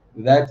way,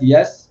 that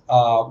yes,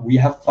 we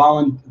have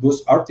found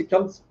those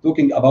articles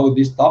talking about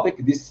this topic,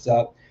 this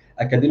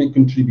academic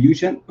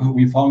contribution.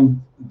 We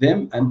found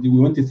them, and we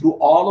went through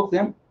all of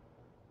them,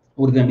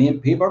 or the main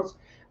papers,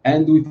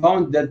 and we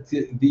found that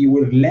they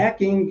were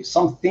lacking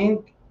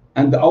something,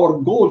 and our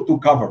goal to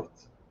cover it.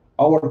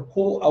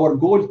 Our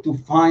goal to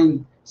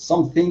find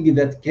something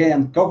that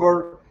can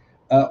cover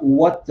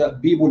what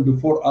people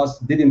before us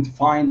didn't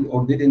find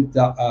or didn't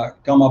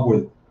come up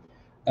with.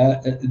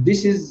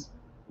 This is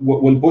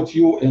what will put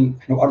you in.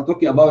 We are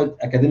talking about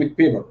academic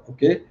paper,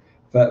 okay?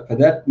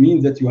 That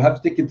means that you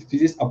have to take it to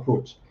this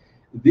approach.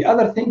 The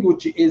other thing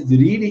which is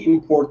really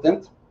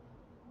important,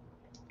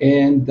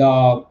 and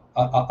I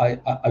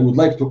would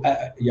like to,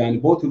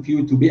 both of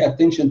you to pay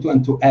attention to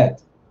and to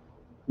add,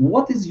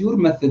 what is your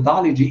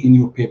methodology in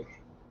your paper?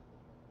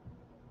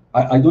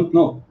 I don't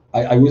know.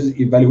 I was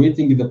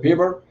evaluating the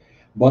paper,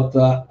 but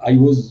I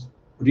was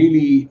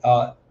really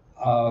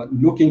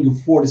looking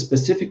for a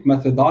specific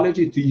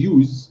methodology to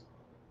use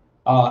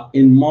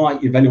in my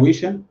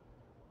evaluation.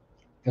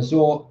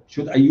 So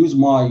should I use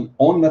my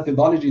own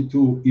methodology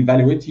to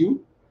evaluate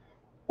you,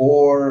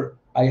 or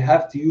I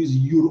have to use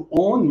your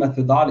own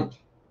methodology?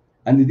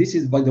 And this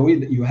is, by the way,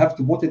 that you have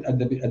to put it at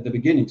the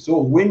beginning. So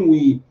when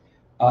we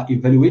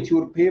evaluate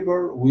your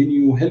paper, when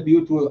you help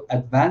you to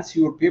advance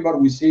your paper,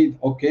 we say,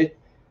 okay,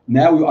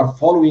 now you are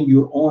following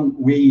your own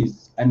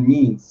ways and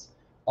means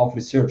of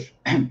research.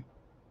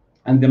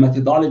 And the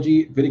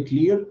methodology, very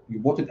clear.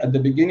 You put it at the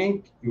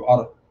beginning. You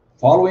are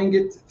following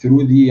it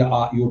through the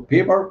your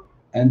paper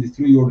and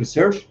through your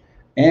research.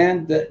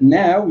 And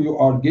now you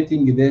are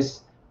getting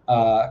this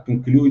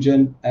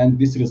conclusion and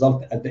this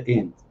result at the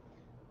end.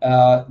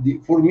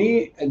 For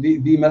me,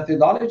 the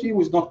methodology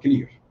was not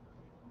clear.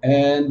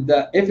 And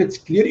if it's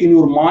clear in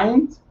your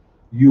mind,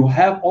 you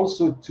have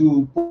also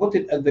to put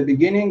it at the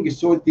beginning,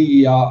 so at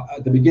the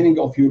beginning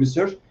of your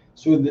research,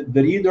 so that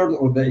the reader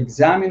or the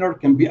examiner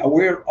can be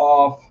aware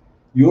of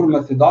your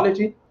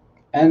methodology,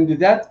 and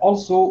that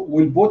also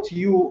will put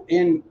you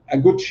in a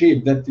good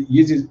shape, that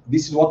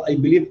this is what I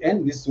believe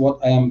in, this is what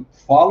I am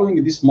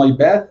following, this is my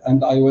path,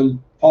 and I will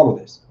follow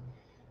this.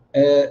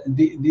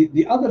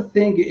 The other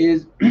thing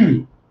is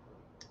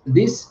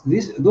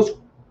those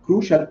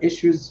crucial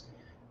issues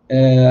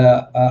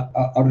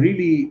are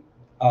really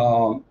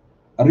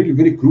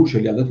very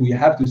crucial. Yeah, that we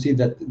have to say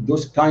that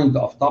those kind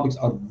of topics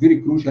are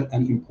very crucial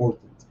and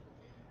important.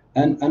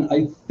 And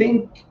I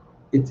think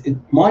it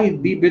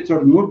might be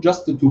better not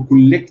just to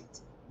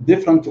collect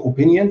different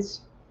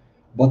opinions,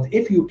 but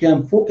if you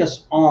can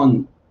focus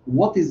on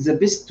what is the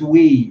best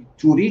way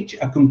to reach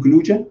a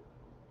conclusion,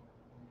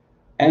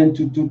 and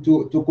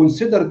to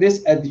consider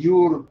this as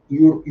your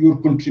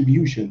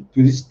contribution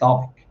to this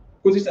topic,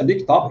 because it's a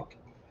big topic.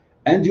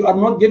 And you are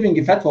not giving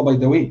a fatwa, by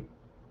the way,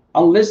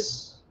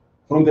 unless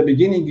from the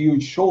beginning you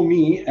show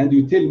me and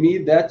you tell me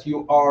that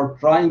you are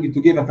trying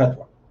to give a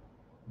fatwa.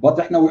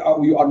 But now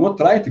we are not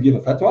trying to give a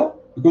fatwa,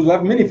 because we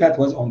have many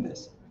fatwas on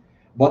this.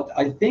 But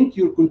I think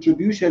your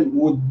contribution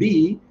would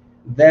be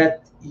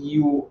that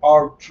you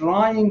are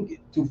trying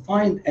to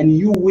find a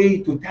new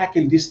way to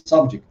tackle this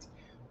subject,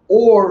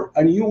 or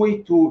a new way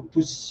to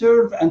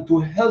serve and to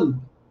help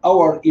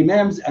our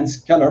imams and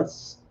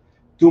scholars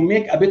to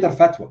make a better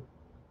fatwa.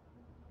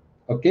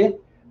 Okay,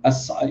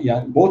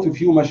 both of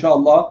you,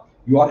 mashallah,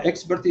 you are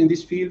expert in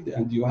this field,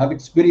 and you have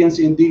experience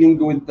in dealing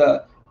with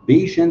the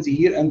patients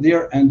here and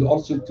there, and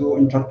also to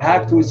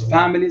interact with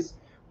families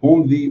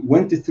whom they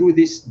went through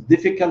this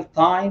difficult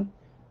time.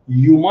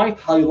 You might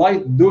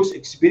highlight those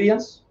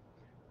experience,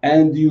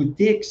 and you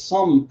take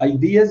some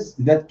ideas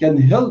that can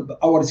help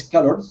our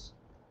scholars,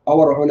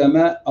 our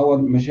ulama, our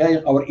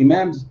mashayikh, our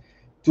imams,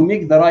 to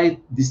make the right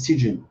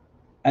decision,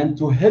 and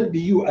to help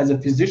you as a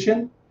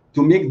physician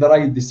to make the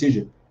right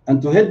decision,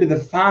 and to help the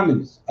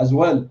families as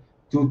well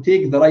to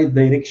take the right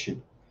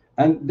direction.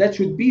 and that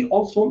should be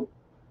also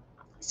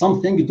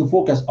something to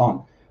focus on.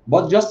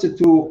 But just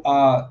to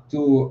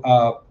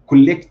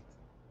collect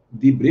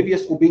the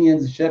previous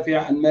opinions, Shafi'i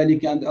and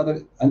Maliki and other,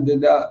 and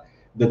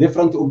the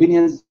different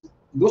opinions,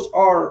 those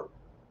are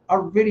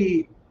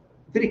very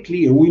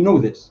clear. We know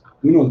this.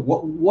 We know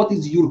what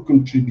is your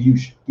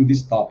contribution to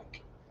this topic.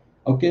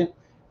 Okay,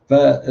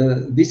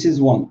 this is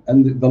one. And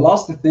the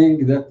last thing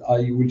that I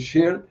will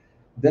share,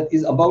 that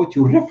is about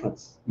your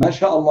reference.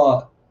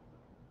 MashaAllah,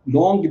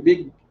 long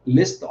big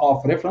list of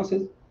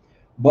references,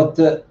 but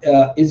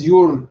is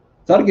your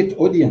target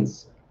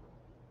audience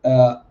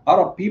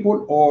Arab people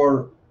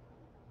or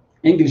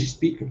English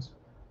speakers?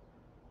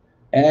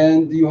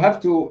 And you have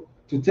to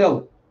tell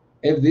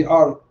if they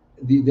are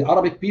the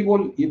Arabic people,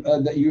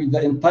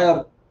 the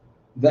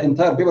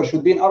entire paper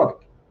should be in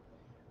Arabic.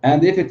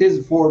 And if it is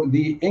for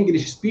the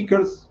English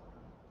speakers,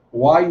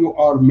 why you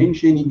are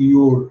mentioning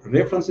your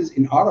references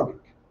in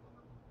Arabic?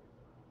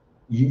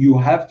 You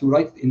have to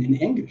write in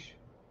English.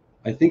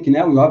 I think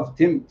now you have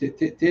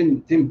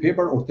 10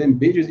 paper or 10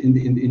 pages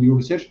in your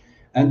research,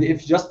 and if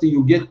just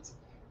you get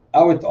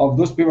out of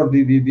those paper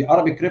the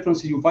Arabic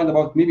references, you find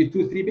about maybe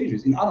 2-3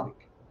 pages in Arabic.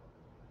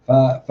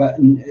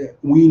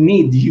 We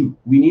need you,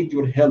 we need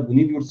your help, we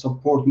need your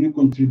support, new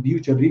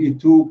contribution really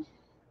to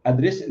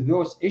address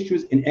those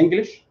issues in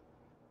English,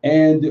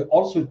 and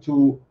also to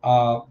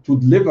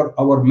deliver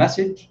our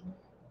message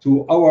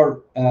to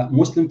our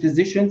Muslim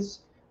physicians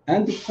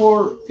and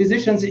for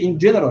physicians in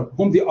general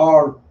whom they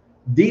are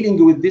dealing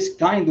with this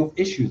kind of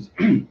issues,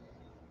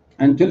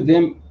 and tell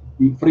them,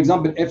 for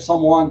example, if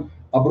someone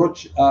approach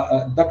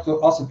Dr.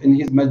 Asif in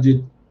his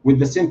masjid with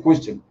the same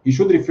question, he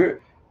should refer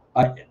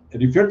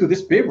to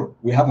this paper.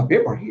 We have a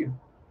paper here,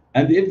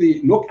 and if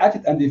they look at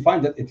it and they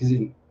find that it is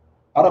in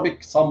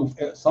Arabic, some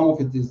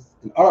of it is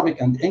in Arabic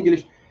and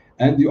English,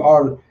 and you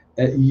are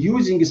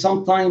using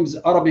sometimes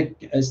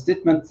Arabic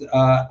statement,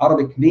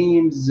 Arabic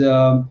names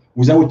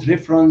without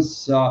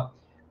reference,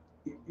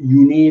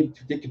 you need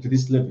to take it to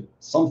this level,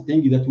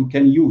 something that we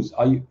can use.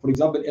 For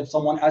example, if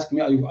someone asked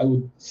me, I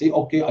would say,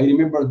 okay, I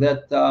remember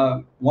that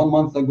 1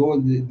 month ago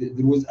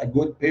there was a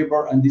good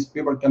paper, and this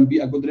paper can be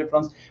a good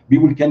reference.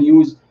 People can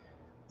use.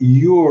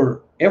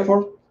 Your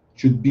effort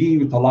should be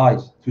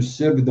utilized to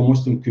serve the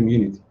Muslim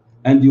community,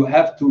 and you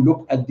have to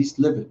look at this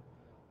level.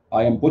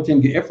 I am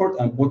putting effort,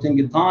 I'm putting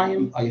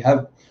time.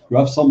 You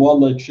have someone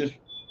like Sheikh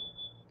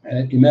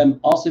Imam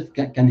Asif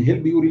can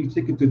help you really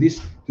take it to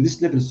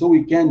this level, so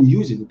we can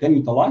use it, we can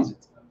utilize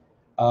it,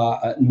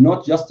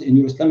 not just in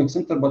your Islamic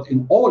center, but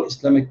in all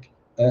Islamic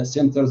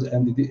centers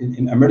and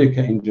in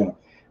America in general.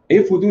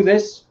 If we do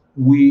this,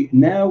 we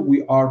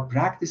are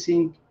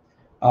practicing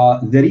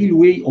the real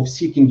way of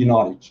seeking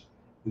knowledge.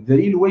 The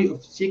real way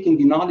of seeking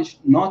knowledge,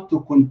 not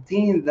to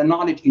contain the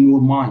knowledge in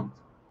your mind,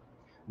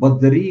 but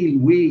the real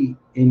way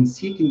in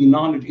seeking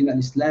knowledge in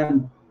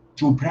Islam,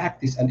 to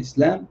practice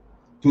Islam,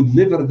 to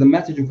deliver the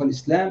message of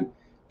Islam,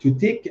 to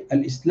take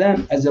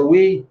Islam as a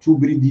way to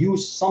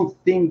produce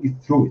something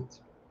through it.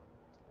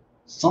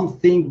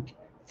 Something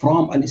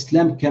from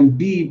Islam can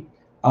be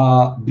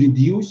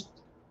produced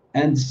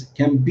and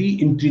can be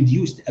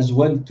introduced as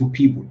well to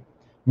people,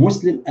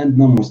 Muslim and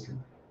non-Muslim.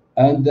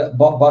 And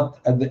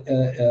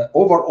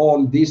overall,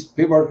 this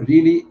paper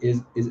really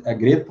is a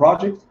great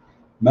project.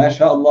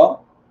 MashaAllah,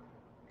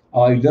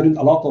 I learned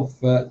a lot of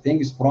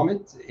things from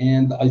it,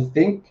 and I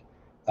think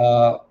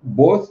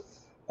both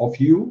of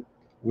you,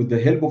 with the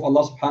help of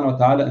Allah subhanahu wa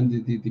ta'ala and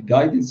the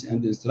guidance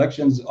and the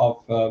instructions of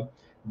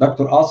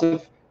Dr.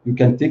 Asif, you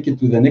can take it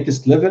to the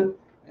next level,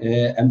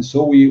 and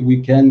so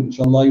we can,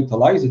 inshallah,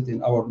 utilize it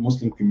in our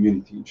Muslim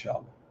community,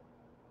 inshallah.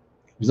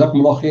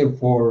 Jazakumullah khair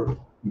for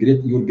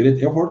your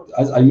great effort.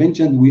 As I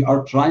mentioned, we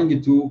are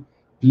trying to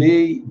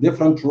play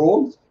different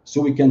roles so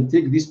we can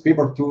take this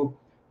paper to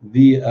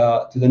the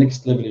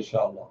next level,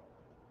 inshallah.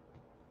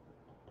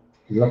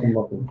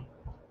 Jazakumullah khair.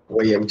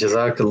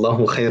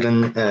 Jazakallahu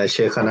khairan,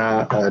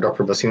 Shaykhana,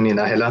 Dr. Basyouny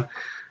Nehala.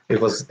 It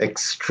was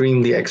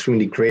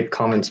extremely great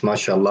comments,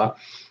 mashallah.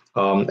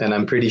 And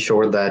I'm pretty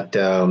sure that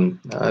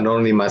not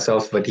only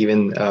myself, but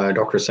even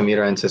Dr.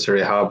 Sameera and Sister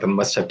Rehab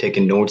must have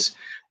taken notes,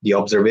 the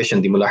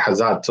observation, the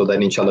mulahazat, so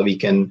that inshallah we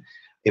can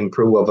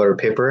improve our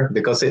paper.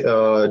 Because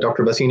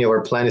Dr. Basyouny,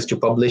 our plan is to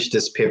publish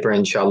this paper,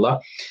 inshallah.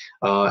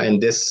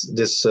 And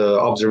this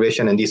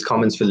observation and these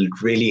comments will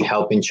really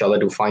help, inshallah,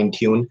 to fine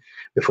tune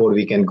before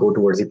we can go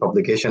towards the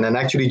publication. And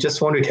actually,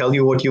 just want to tell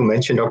you what you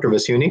mentioned, Dr.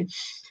 Basyouny.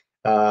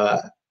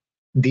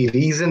 The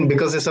reason,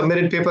 because I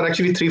submitted paper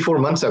actually 3-4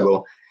 months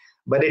ago,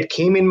 but it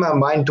came in my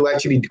mind to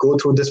actually go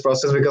through this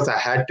process because I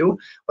had to,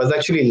 was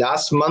actually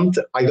last month,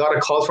 I got a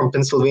call from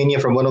Pennsylvania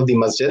from one of the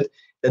masjid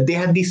that they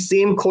had the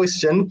same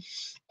question.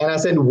 And I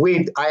said,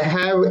 wait, I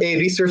have a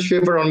research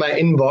paper on my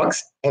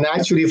inbox, and I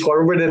actually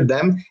forwarded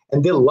them,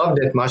 and they loved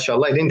it,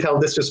 mashallah. I didn't tell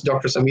this to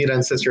Dr. Sameera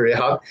and Sister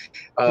Rehab.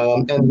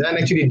 And then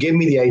actually it gave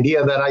me the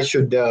idea that I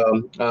should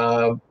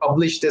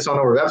publish this on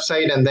our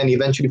website and then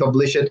eventually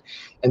publish it.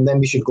 And then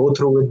we should go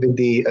through it with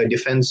the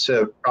defense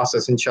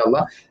process,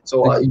 inshallah. So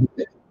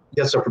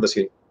yes, Dr.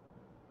 Basyouny.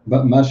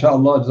 But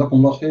mashallah,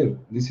 jazakumullah khair.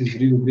 This is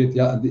really great.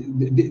 Yeah,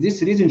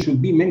 this reason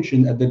should be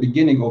mentioned at the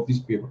beginning of this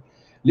paper.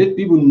 Let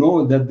people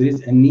know that there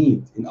is a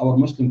need in our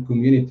Muslim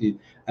community,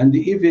 and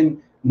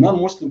even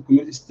non-Muslim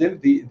community still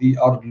they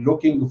are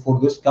looking for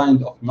this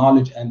kind of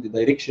knowledge and the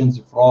directions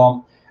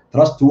from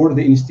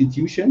trustworthy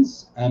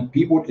institutions and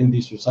people in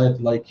the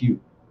society like you.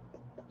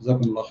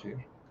 Jazakumullah khair.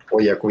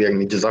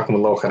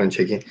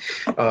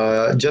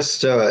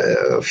 Just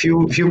a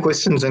few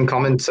questions and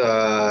comments,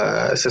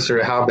 Sister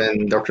Rehab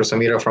and Dr.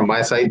 Sameera, from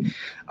my side.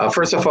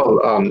 First of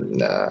all,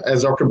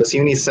 as Dr.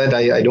 Basyouny said,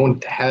 I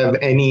don't have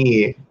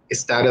any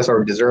status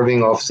or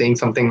deserving of saying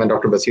something when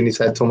Dr. Basyouny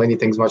said so many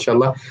things,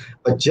 mashallah.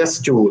 But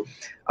just to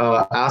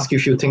ask you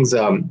a few things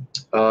so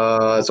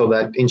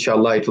that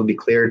inshallah it will be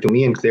clear to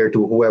me and clear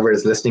to whoever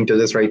is listening to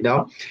this right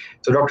now.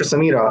 So Dr.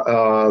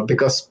 Sameera,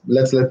 because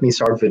let me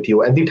start with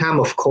you. At the time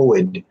of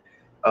COVID,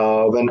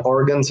 when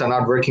organs are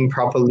not working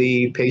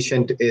properly,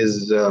 patient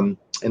is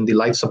in the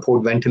life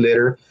support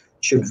ventilator,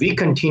 should we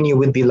continue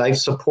with the life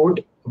support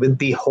with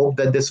the hope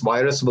that this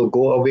virus will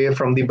go away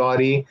from the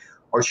body,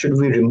 or should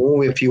we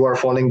remove, if you are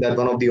following that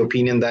one of the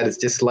opinion that is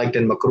disliked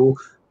and makruh?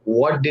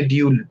 What did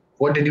you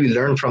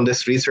learn from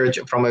this research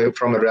from a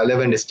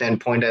relevant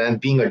standpoint,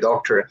 and being a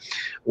doctor,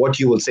 what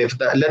you will say?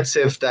 Let's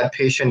say if that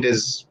patient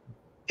is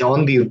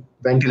on the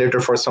ventilator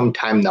for some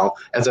time now,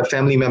 as a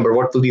family member,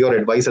 what will be your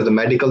advice as a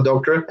medical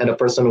doctor and a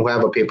person who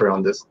have a paper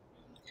on this?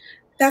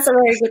 That's a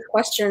very good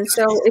question.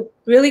 So it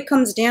really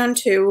comes down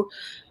to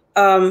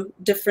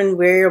different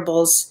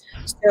variables.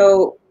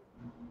 So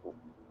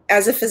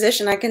as a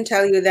physician, I can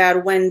tell you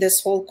that when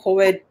this whole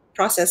COVID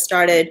process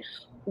started,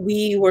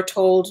 we were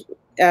told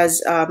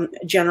as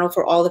general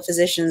for all the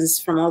physicians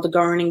from all the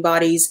governing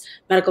bodies,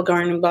 medical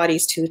governing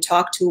bodies, to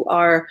talk to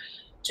our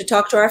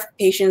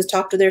patients,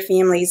 talk to their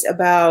families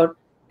about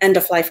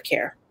end-of-life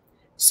care.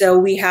 So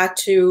we had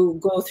to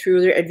go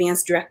through their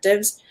advanced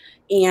directives,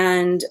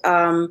 and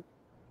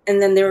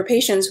then there were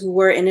patients who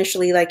were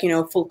initially like,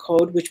 full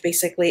code, which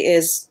basically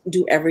is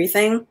do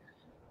everything.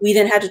 We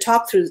then had to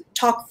talk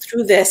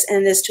through this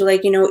and this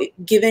to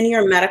given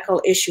your medical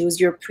issues,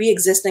 your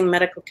pre-existing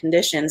medical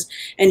conditions,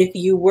 and if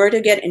you were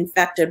to get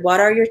infected,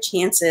 what are your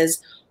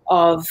chances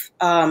of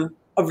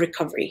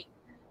recovery?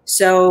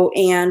 So,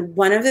 and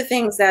one of the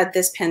things that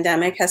this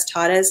pandemic has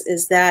taught us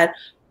is that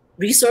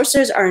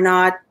resources are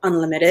not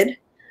unlimited.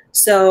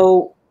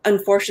 So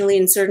unfortunately,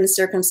 in certain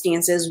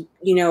circumstances,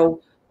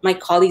 my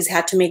colleagues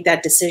had to make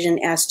that decision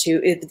as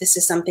to if this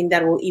is something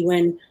that will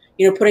even,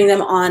 putting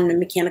them on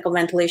mechanical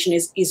ventilation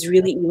is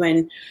really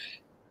even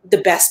the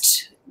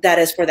best that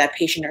is for that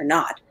patient or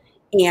not.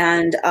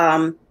 And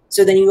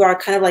so then you are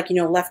kind of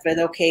left with,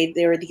 okay,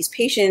 there are these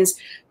patients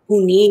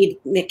who need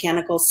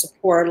mechanical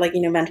support,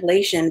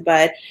 ventilation,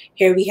 but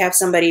here we have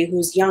somebody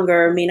who's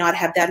younger, may not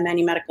have that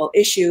many medical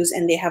issues,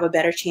 and they have a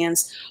better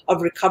chance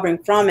of recovering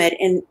from it.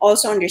 And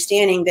also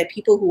understanding that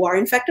people who are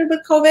infected with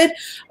COVID,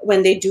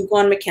 when they do go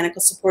on mechanical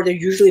support, they're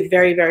usually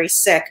very, very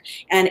sick.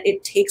 And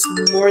it takes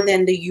more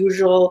than the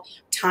usual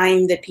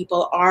time that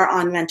people are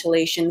on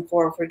ventilation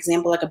for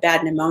example, like a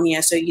bad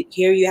pneumonia. So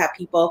here you have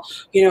people,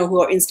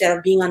 who are, instead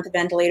of being on the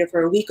ventilator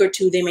for a week or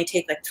two, they may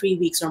take 3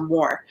 weeks or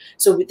more.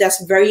 So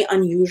that's very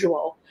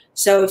unusual.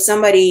 So if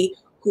somebody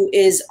who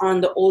is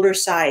on the older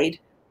side,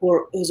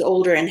 or who's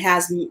older and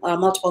has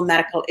multiple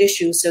medical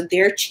issues, so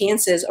their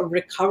chances of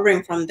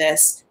recovering from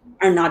this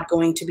are not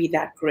going to be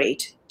that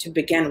great to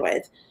begin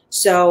with.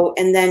 So,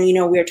 and then,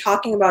 we're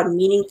talking about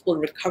meaningful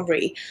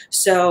recovery.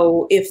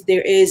 So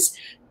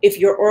if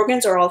your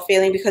organs are all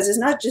failing, because it's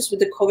not just with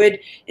the COVID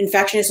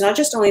infection, it's not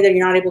just only that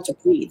you're not able to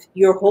breathe,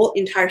 your whole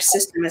entire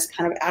system is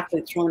kind of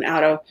actually thrown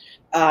out of,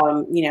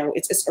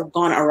 it's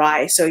gone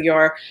awry. So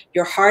your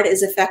heart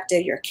is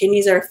affected, your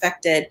kidneys are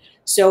affected.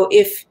 So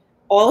if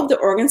all of the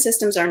organ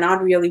systems are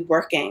not really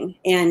working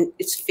and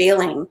it's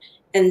failing,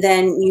 and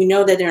then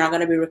that they're not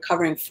going to be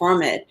recovering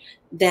from it,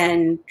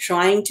 then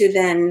trying to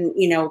then,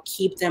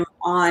 keep them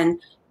on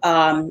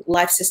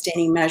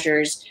life-sustaining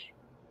measures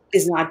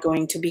is not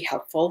going to be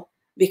helpful,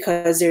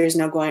 because there's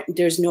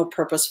no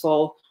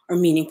purposeful or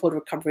meaningful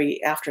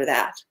recovery after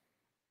that.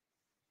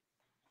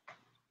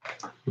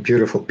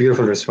 Beautiful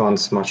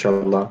response,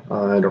 mashallah,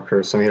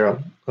 Dr.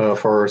 Sameera.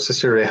 For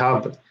Sister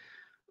Rehab,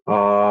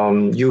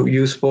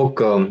 you spoke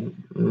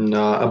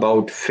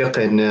about fiqh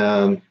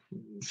and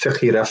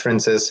fiqh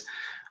references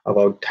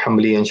about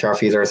Hanbali and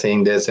Shafis are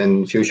saying this,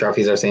 and few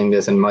Shafis are saying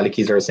this, and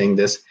Malikis are saying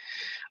this.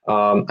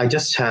 I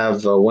just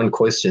have one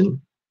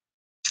question.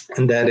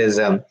 And that is,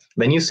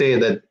 when you say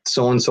that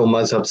so-and-so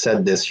mazhab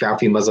said this,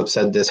 Shafi mazhab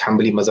said this,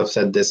 Hanbali mazhab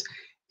said this,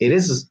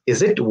 is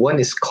it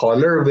one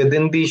scholar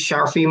within the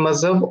Shafi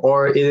mazhab,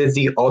 or it is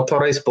the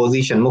authorized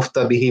position,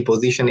 muftabihi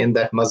position in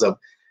that mazhab?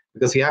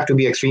 Because you have to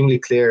be extremely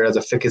clear as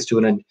a fiqh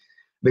student.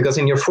 Because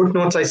in your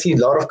footnotes, I see a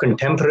lot of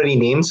contemporary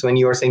names when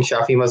you are saying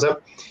Shafi mazhab.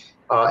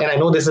 And I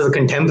know this is a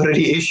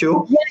contemporary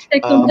issue. Yes, the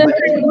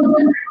contemporary.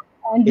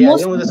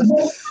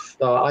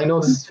 I know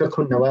this is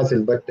fiqh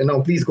nawazil, but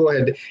please go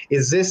ahead.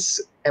 Is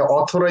this an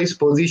authorized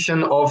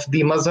position of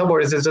the mazhab,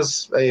 or is it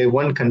just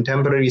one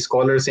contemporary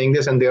scholar saying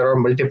this, and there are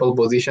multiple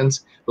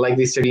positions like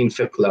we study in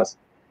fiqh class?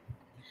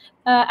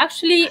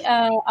 Actually,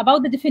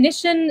 about the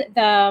definition,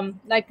 the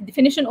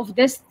definition of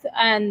this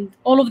and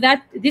all of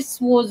that, this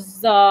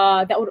was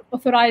the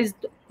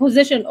authorized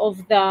position of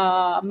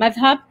the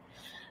madhab.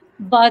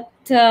 But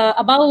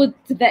about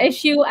the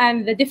issue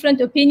and the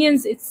different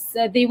opinions,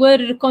 they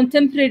were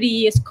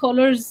contemporary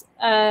scholars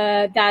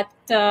that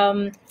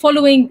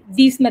following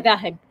these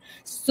madhab.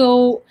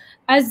 So,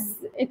 as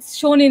it's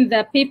shown in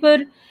the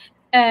paper,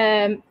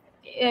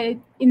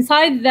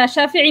 inside the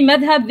Shafi'i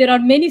madhab, there are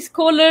many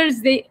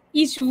scholars.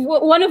 Each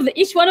one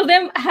of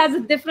them has a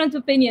different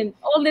opinion.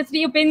 All the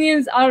three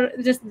opinions are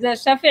just the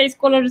Shafi'i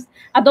scholars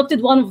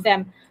adopted one of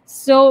them.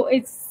 So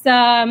it's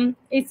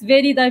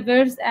very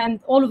diverse, and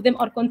all of them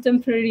are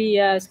contemporary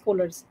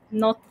scholars,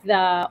 not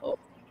the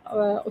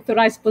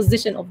authorized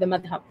position of the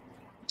madhab.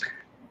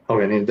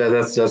 Okay,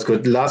 that's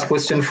good. Last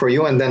question for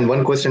you, and then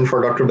one question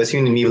for Dr.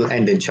 Basyouny, and we will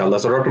end, inshallah.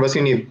 So, Dr.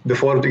 Basyouny,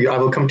 I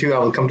will come to you. I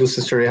will come to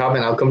Sister Rehab,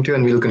 and I'll come to you,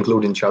 and we'll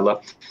conclude,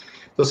 inshallah.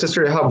 So,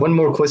 Sister Rehab, one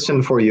more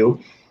question for you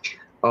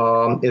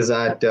is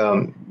that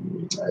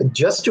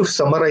just to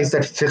summarize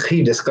that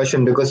fiqhi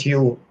discussion, because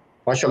you,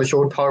 mashallah,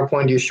 showed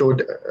PowerPoint, you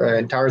showed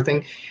entire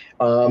thing.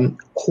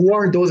 Who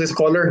are those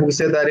scholars who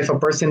say that if a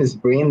person is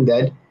brain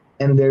dead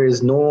and there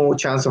is no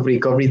chance of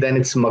recovery, then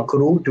it's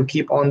makruh to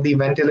keep on the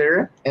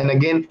ventilator? And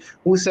again,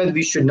 who said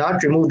we should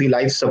not remove the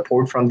life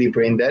support from the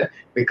brain dead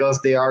because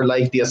they are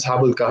like the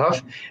Ashabul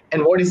Kahf?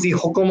 And what is the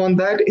hukum on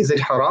that? Is it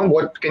haram?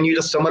 What can you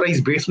just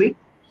summarize briefly?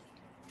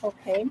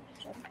 Okay,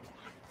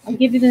 I'll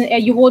give you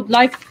you would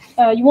like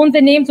you want the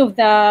names of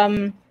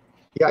the.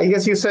 Yeah, I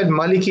guess you said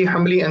Maliki,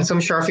 Hanbali, and some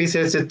Shafi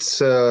says it's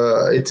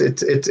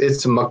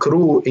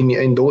makruh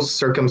in those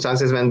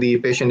circumstances when the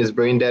patient is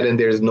brain dead and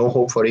there is no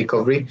hope for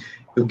recovery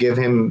to give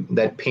him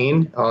that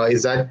pain.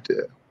 Is that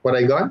what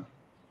I got?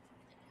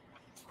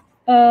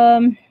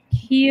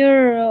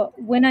 Here,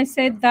 when I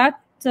said that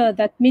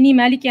many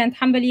Maliki and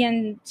Hanbali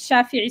and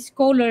Shafi'i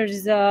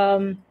scholars,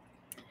 the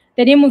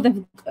name of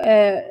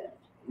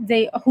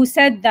they who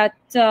said that.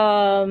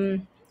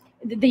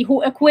 They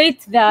who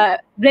equate the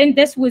brain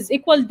death with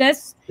equal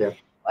death. Yeah.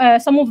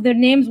 Some of their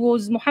names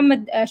was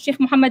Sheikh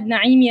Muhammad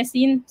Naeem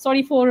Yassin.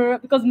 Sorry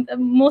because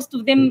most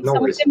of them,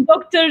 some of them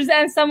doctors,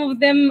 and some of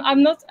them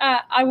I'm not.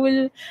 I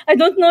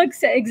don't know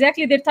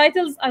exactly their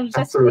titles. I'll just.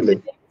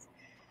 Absolutely.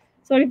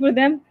 Sorry for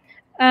them.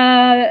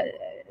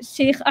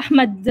 Sheikh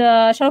Ahmad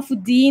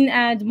Sharafuddin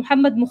and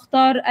Muhammad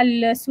Mukhtar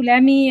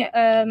al-Sulami,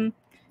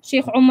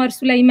 Sheikh Umar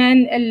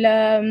Sulaiman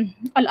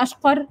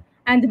al-Ashqar,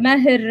 and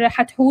Mahir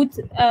Hathout.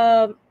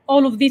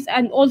 All of this,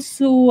 and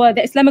also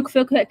the Islamic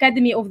Fiqh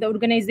Academy of the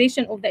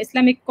Organization of the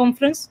Islamic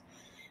Conference.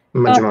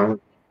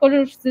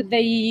 Scholars,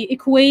 they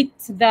equate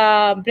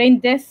the brain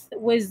death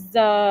with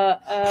the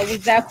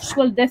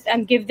actual death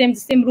and give them the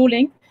same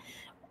ruling.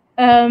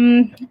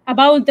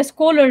 About the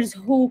scholars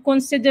who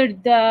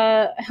considered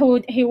who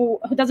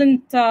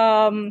doesn't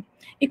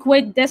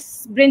equate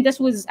brain death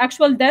with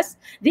actual death,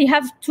 they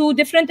have two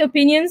different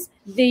opinions.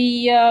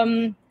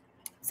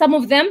 Some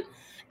of them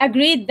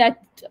agreed that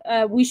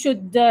we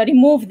should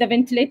remove the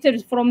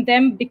ventilators from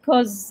them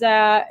because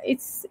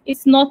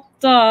it's not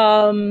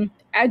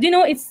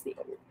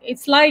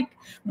it's like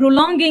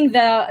prolonging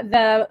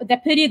the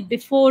period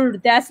before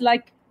death,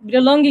 like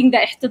prolonging the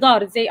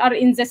ihtidar. They are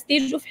in the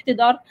stage of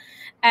ihtidar,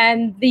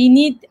 and they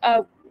need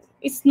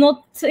it's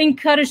not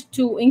encouraged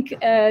to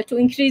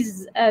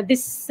increase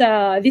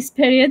this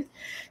period.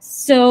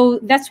 So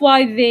that's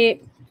why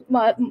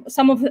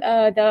some of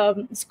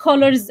the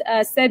scholars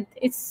said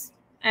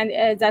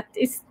that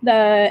it's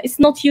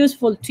not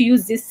useful to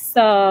use this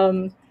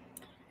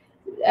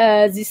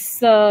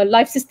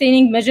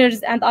life-sustaining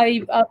measures, and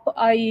I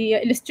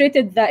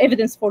illustrated the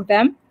evidence for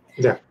them.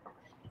 Yeah.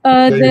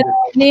 The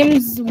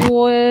names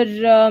were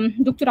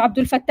Dr.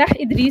 Abdul Fattah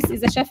Idris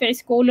is a Shafi'i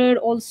scholar.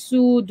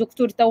 Also,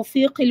 Dr.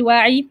 Tawfiq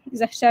Al-Wa'i is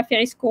a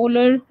Shafi'i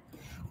scholar.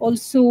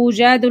 Also,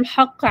 Jadul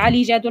Haq,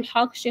 Ali Jadul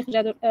Haq, Sheikh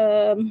Jadul.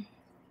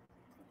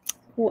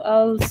 Who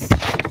else?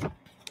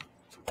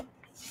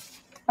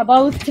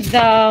 About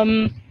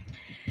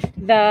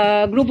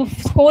the group of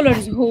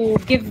scholars who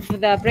give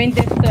the brain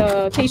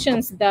death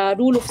patients the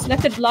rule of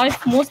slaughtered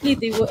life, mostly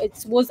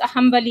it was a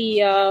Hanbali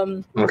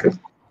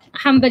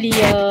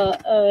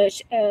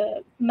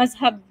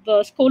mazhab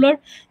scholar,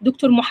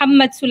 Dr.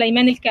 Muhammad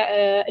Sulaiman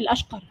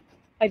al-Ashqar.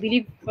 I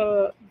believe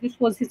this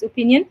was his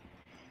opinion,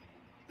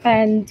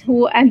 and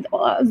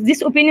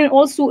this opinion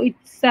also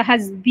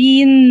has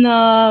been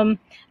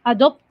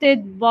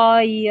adopted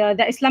by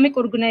the Islamic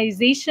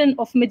Organization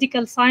of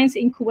Medical Science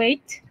in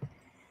Kuwait.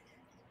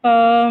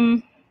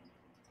 That's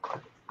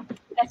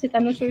it.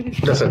 I'm not sure.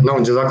 That's it. No,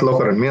 Jazakallah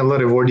khairan. May Allah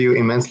reward you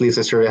immensely,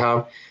 Sister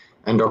Rehab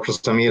and Dr.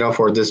 Sameera,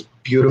 for this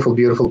beautiful,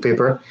 beautiful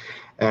paper.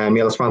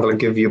 May Allah subhanahu wa ta'ala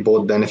give you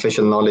both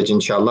beneficial knowledge,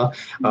 inshallah.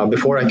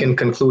 Before I can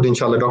conclude,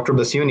 inshallah, Dr.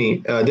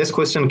 Basyouny, this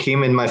question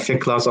came in my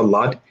fiqh class a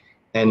lot.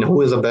 And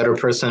who is a better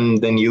person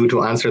than you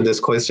to answer this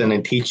question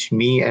and teach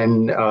me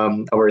and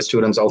our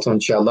students also,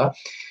 inshallah.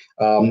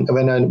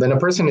 When a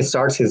person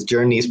starts his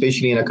journey,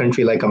 especially in a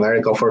country like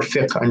America, for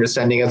fiqh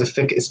understanding as a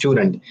fiqh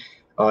student,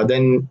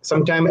 then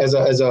sometime as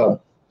a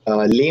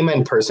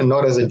layman person,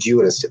 not as a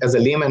jurist, as a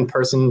layman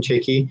person,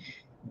 Cheikhi,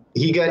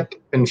 he get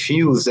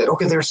confused that,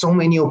 okay, there are so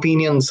many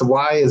opinions.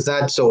 Why is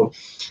that so?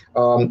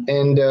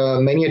 And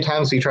many a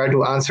times we try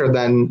to answer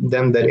them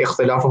that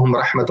اختلافهم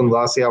رحمة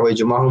واسعة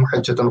وإجماعهم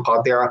حجة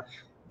قاطعة,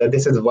 that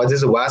this is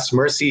a vast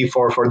mercy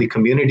for the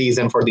communities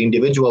and for the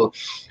individual.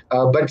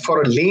 But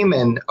for a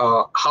layman,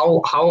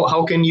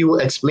 how can you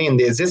explain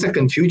this? Is this a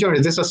confusion, or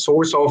is this a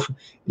source of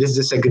this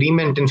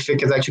disagreement in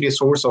fiqh is actually a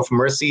source of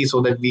mercy,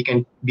 so that we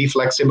can be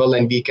flexible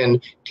and we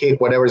can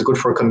take whatever is good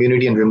for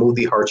community and remove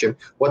the hardship?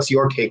 What's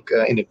your take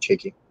in it,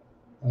 Cheikhi?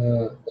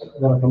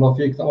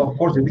 Of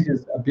course, this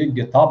is a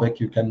big topic.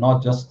 You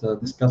cannot just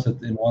discuss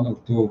it in 1 or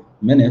 2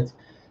 minutes.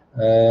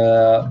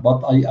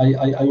 But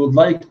I would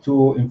like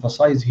to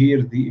emphasize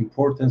here the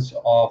importance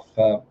of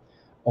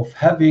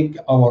having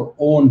our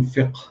own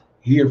fiqh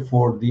here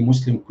for the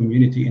Muslim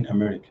community in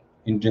America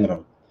in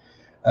general.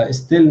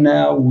 Still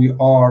now we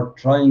are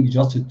trying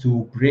just to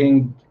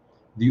bring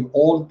the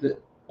old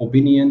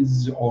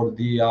opinions or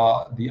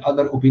the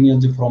other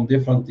opinions from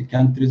different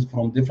countries,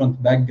 from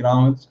different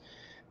backgrounds,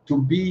 to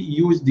be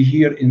used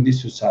here in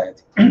this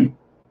society.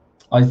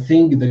 I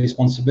think the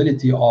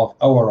responsibility of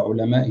our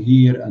ulama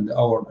here and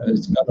our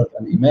scholars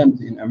and imams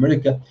in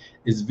America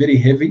is very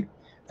heavy,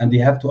 and they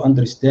have to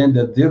understand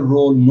that their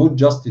role not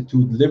just to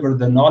deliver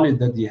the knowledge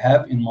that they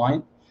have in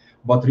mind,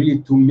 but really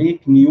to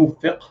make new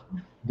fiqh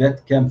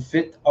that can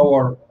fit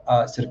our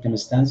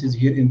circumstances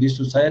here in this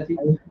society.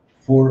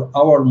 For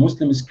our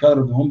Muslim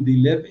scholars whom they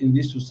live in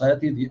this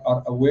society, they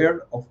are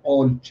aware of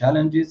all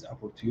challenges,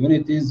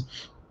 opportunities,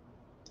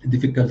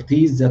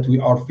 difficulties that we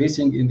are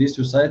facing in this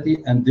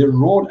society, and their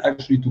role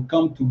actually to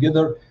come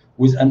together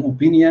with an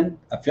opinion,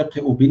 a fiqh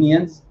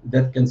opinions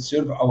that can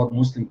serve our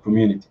Muslim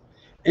community.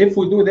 If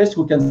we do this,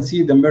 we can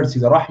see the mercy,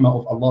 the rahmah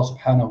of Allah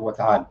subhanahu wa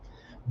ta'ala.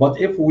 But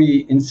if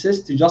we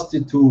insist just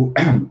to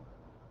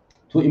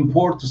to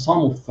import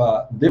some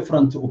of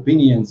different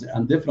opinions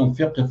and different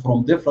fiqh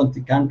from different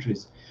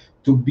countries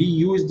to be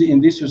used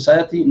in this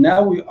society,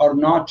 now we are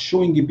not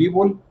showing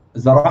people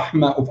the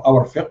rahmah of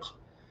our fiqh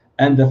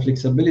and the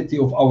flexibility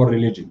of our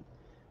religion.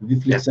 The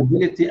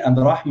flexibility and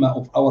the rahmah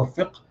of our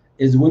fiqh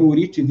is when we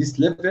reach this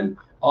level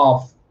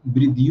of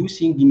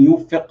producing new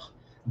fiqh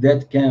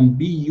that can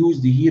be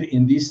used here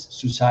in this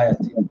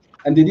society.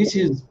 And this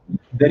is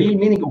the real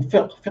meaning of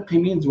fiqh. Fiqh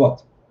means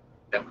what?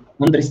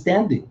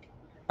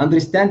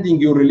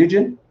 Understanding your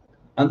religion,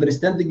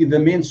 understanding the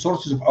main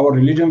sources of our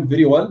religion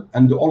very well,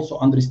 and also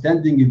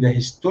understanding the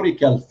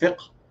historical fiqh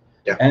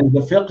and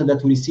the fiqh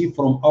that we receive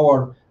from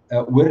our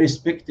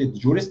well-respected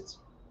jurists,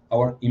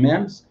 our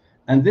imams,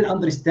 and then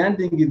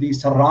understanding the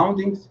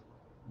surroundings,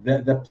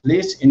 the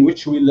place in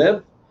which we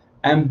live,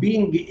 and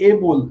being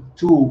able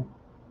to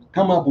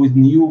come up with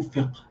new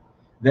fiqh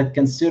that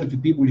can serve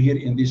people here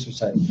in this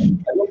society.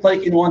 I don't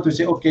like anyone to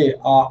say, okay,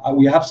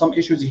 we have some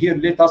issues here,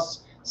 let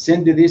us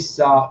send this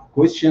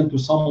question to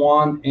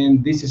someone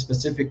in this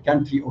specific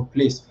country or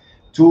place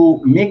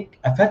to make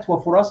a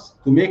fatwa for us,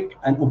 to make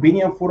an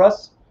opinion for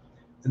us.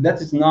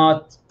 That's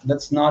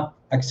not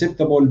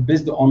acceptable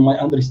based on my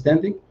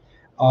understanding.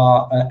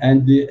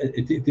 And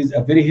it is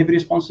a very heavy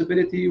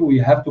responsibility. We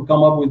have to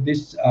come up with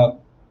this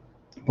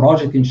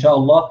project,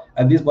 inshallah.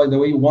 And this, by the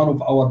way, one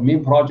of our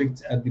main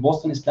projects at the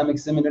Boston Islamic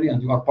Seminary,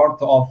 and you are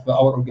part of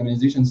our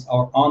organization. It's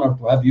our honor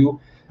to have you,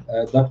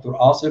 Dr.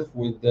 Asif,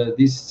 with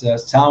this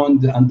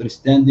sound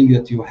understanding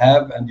that you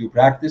have and you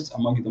practice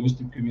among the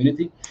Muslim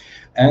community.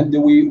 And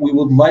we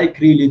would like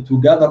really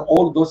to gather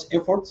all those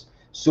efforts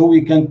so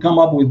we can come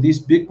up with this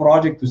big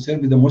project to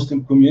serve the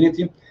Muslim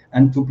community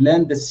and to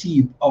plant the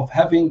seed of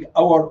having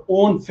our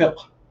own fiqh,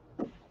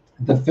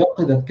 the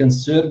fiqh that can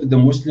serve the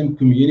Muslim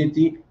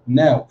community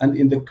now and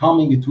in the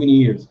coming 20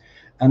 years.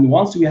 And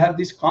once we have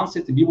this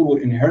concept, people will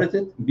inherit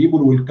it, people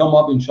will come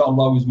up,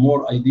 inshallah, with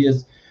more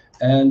ideas,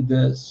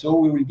 and so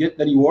we will get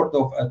the reward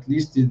of at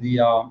least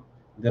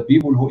the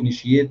people who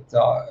initiate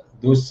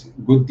those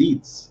good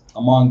deeds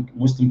among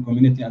Muslim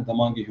community and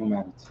among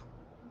humanity.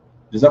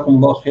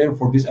 Jazakumullah khair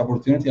for this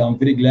opportunity. I'm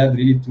very glad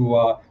really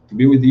to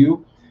be with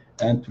you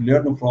and to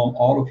learn from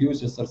all of you,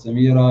 Sister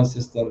Sameera,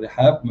 Sister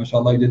Rehab.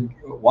 MashaAllah, you did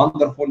a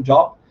wonderful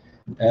job.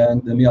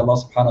 And may Allah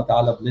subhanahu wa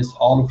ta'ala bless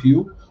all of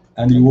you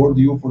and reward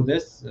you for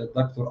this.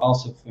 Dr.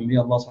 Asif, may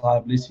Allah subhanahu wa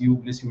ta'ala bless you,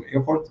 bless your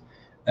effort.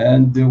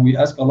 And we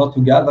ask Allah to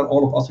gather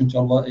all of us,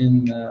 inshallah,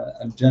 in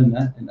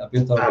Al-Jannah, in a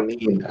better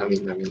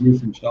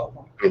place,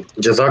 inshallah.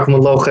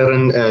 Jazakumullah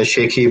khairan,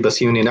 Sheikhi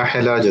Basyouny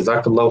Nehala.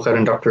 Jazakumullah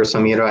khairan, Dr.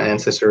 Sameera and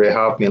Sister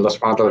Rehab. May Allah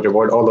subhanahu wa ta'ala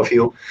reward all of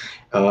you.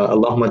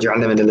 اللهم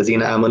اجعلنا من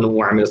الذين آمنوا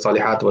وعملوا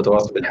الصالحات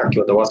وتواصوا بالحق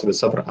وتواصوا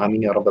بالصبر.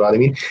 آمين يا رب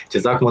العالمين.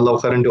 Jazakumullah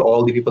khairan to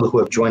all the people who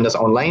have joined us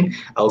online.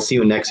 I'll see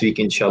you next week,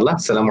 inshallah.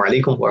 Assalamu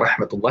alaikum wa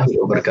rahmatullahi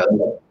wa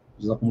barakatuh.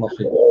 Jazakumullah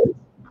khair.